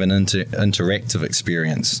you can have an interactive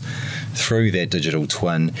experience through that digital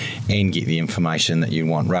twin and get the information that you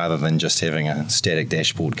want, rather than just having a static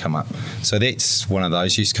dashboard come up. So that's one of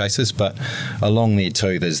those use cases. But along there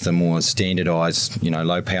too, there's the more standardised,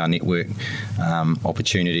 low power network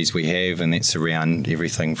opportunities we have, and that's around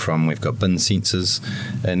everything from, we've got bin sensors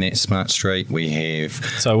in that smart street. We have.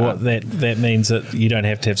 So what that means that you don't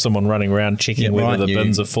have to have someone running around checking whether the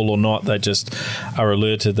bins are full or not. They just are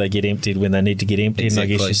alerted. They get emptied when they need to get emptied.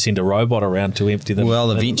 Exactly. And I guess you send a robot around to empty them.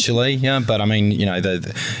 Well, eventually, yeah. But I mean,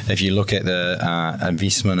 if you look at the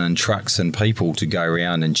investment in trucks and people to go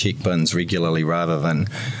around and check bins regularly, rather than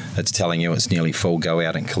it's telling you it's nearly full, go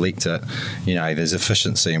out and collect it, there's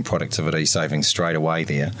efficiency and productivity savings straight away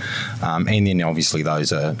there. And then obviously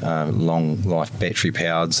those are long life battery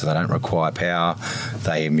powered, so they don't require power.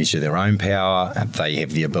 They measure their own power. They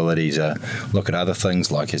have the ability to look at other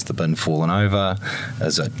things like, has the bin fallen over?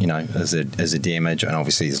 Is it damage? And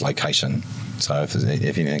obviously there's location. So if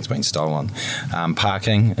anything's been stolen.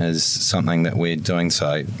 Parking is something that we're doing.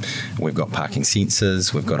 So we've got parking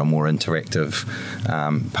sensors. We've got a more interactive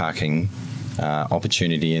parking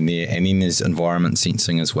opportunity in there, and then there's environment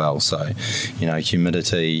sensing as well. So,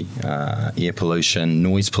 humidity, air pollution,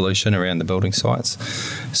 noise pollution around the building sites.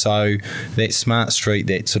 So that smart street,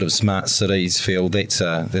 that sort of smart cities feel, that's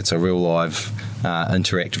a real live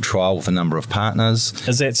interactive trial with a number of partners.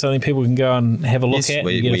 Is that something people can go and have a look at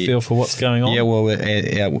and get a feel for what's going on? Yeah, well,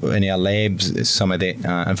 in our labs, some of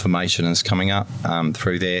that information is coming up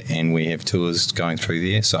through there, and we have tours going through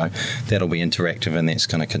there. So that'll be interactive, and that's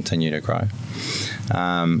going to continue to grow.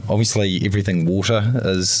 Obviously, everything water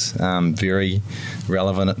is very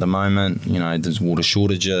relevant at the moment. There's water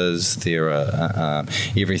shortages. There are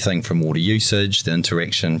everything from water usage, the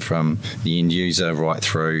interaction from the end user right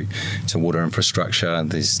through to water infrastructure.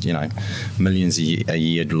 There's millions a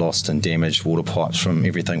year lost and damaged water pipes from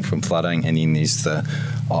everything from flooding, and then there's the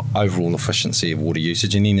overall efficiency of water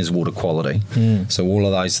usage, and then there's water quality. So all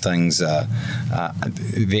of those things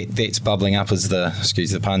that's bubbling up as the,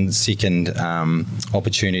 excuse the pun, second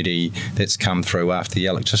opportunity that's come through after the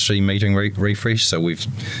electricity metering refresh. So we've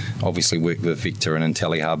obviously worked with Vector and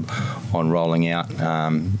IntelliHub on rolling out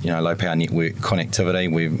low power network connectivity.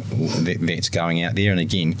 That's going out there, and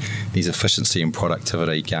again, there's efficiency and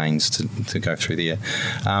productivity gains to go through there.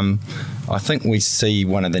 I think we see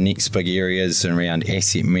one of the next big areas around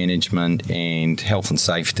asset management and health and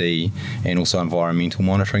safety, and also environmental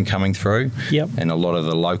monitoring coming through. Yep. And a lot of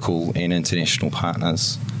the local and international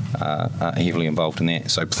partners heavily involved in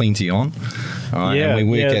that. So plenty on. Right? Yeah, and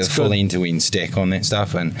we work it's a full good. end-to-end stack on that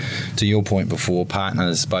stuff. And to your point before,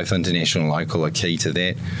 partners, both international and local, are key to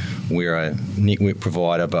that. We're a network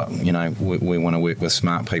provider, but we want to work with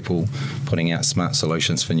smart people putting out smart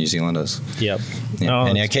solutions for New Zealanders. Yep. Yeah.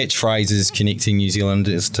 And our catchphrase is connecting New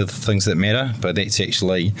Zealanders to the things that matter, but that's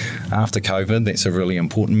actually, after COVID, that's a really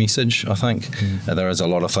important message, I think. There is a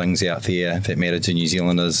lot of things out there that matter to New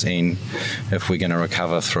Zealanders, and if we're going to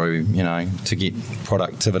recover through, to get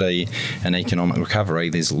productivity and economic recovery,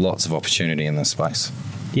 there's lots of opportunity in this space.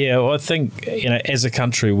 Yeah, well, I think, as a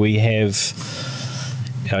country, we have,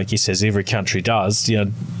 I guess as every country does,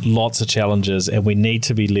 lots of challenges, and we need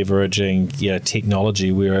to be leveraging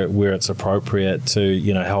technology where it's appropriate to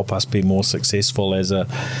help us be more successful as a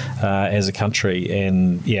country.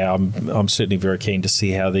 And I'm certainly very keen to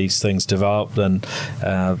see how these things develop, and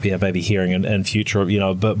maybe hearing in future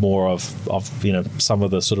a bit more of some of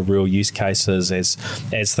the sort of real use cases as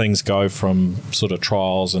things go from sort of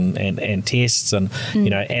trials and tests. And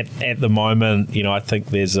at the moment, I think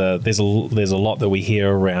there's a lot that we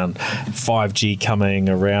hear around 5G coming,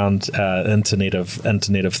 around Internet of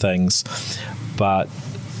Things, but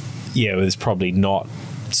there's probably not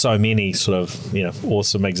so many sort of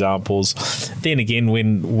awesome examples. Then again,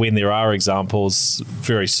 when there are examples,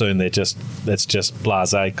 very soon that's just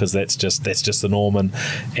blasé, because that's just the norm, and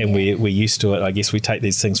we're used to it. I guess we take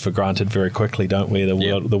these things for granted very quickly, don't we?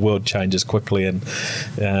 The world changes quickly, and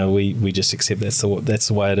we just accept that's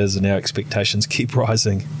the way it is, and our expectations keep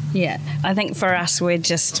rising. Yeah, I think for us,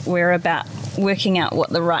 we're about working out what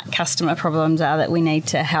the right customer problems are that we need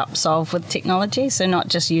to help solve with technology. So not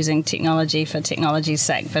just using technology for technology's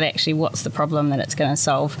sake, but actually what's the problem that it's going to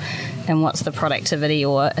solve, and what's the productivity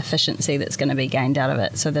or efficiency that's going to be gained out of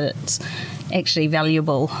it, so that it's actually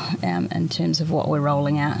valuable in terms of what we're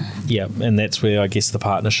rolling out. Yeah, and that's where I guess the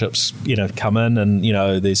partnerships come in, and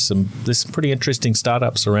there's some pretty interesting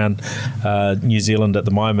startups around New Zealand at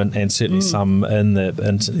the moment, and certainly some in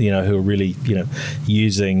who are really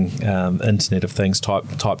using Internet of Things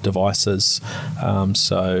type devices. We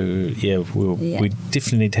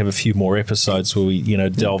definitely need to have a few more episodes where we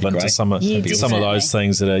delve into some of those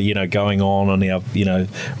things that are going on our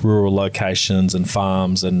rural locations and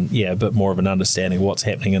farms, and a bit more of an understanding of what's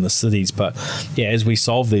happening in the cities. But as we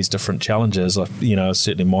solve these different challenges,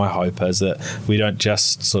 certainly my hope is that we don't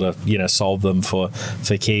just sort of solve them for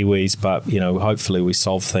Kiwis, but hopefully we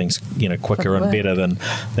solve things quicker and better than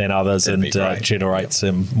others. That'd and generate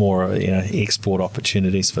some more export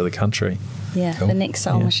opportunities for the country. Yeah, cool. The next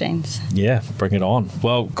soul machines. Yeah, bring it on.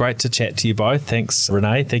 Well, great to chat to you both. Thanks,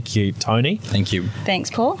 Renee. Thank you, Tony. Thank you. Thanks,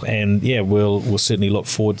 Paul. And we'll certainly look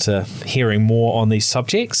forward to hearing more on these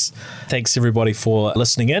subjects. Thanks, everybody, for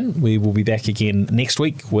listening in. We will be back again next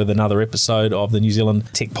week with another episode of the New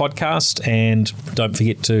Zealand Tech Podcast. And don't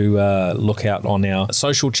forget to look out on our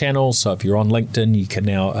social channels. So if you're on LinkedIn, you can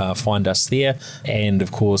now find us there. And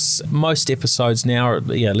of course, most episodes now, or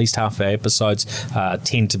at least half of our episodes,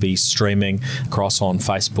 tend to be streaming across on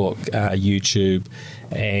Facebook, YouTube,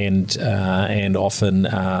 and often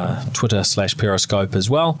Twitter/Periscope as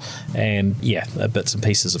well. And bits and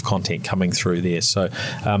pieces of content coming through there. So,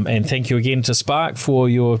 and thank you again to Spark for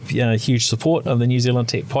your huge support of the New Zealand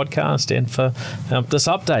Tech Podcast, and for this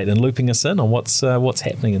update and looping us in on what's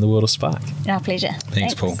happening in the world of Spark. Our pleasure.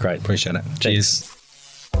 Thanks, Paul. Great. Appreciate it. Cheers.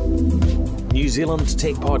 New Zealand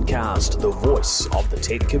Tech Podcast, the voice of the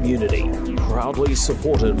tech community, proudly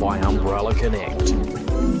supported by Umbrella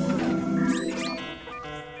Connect.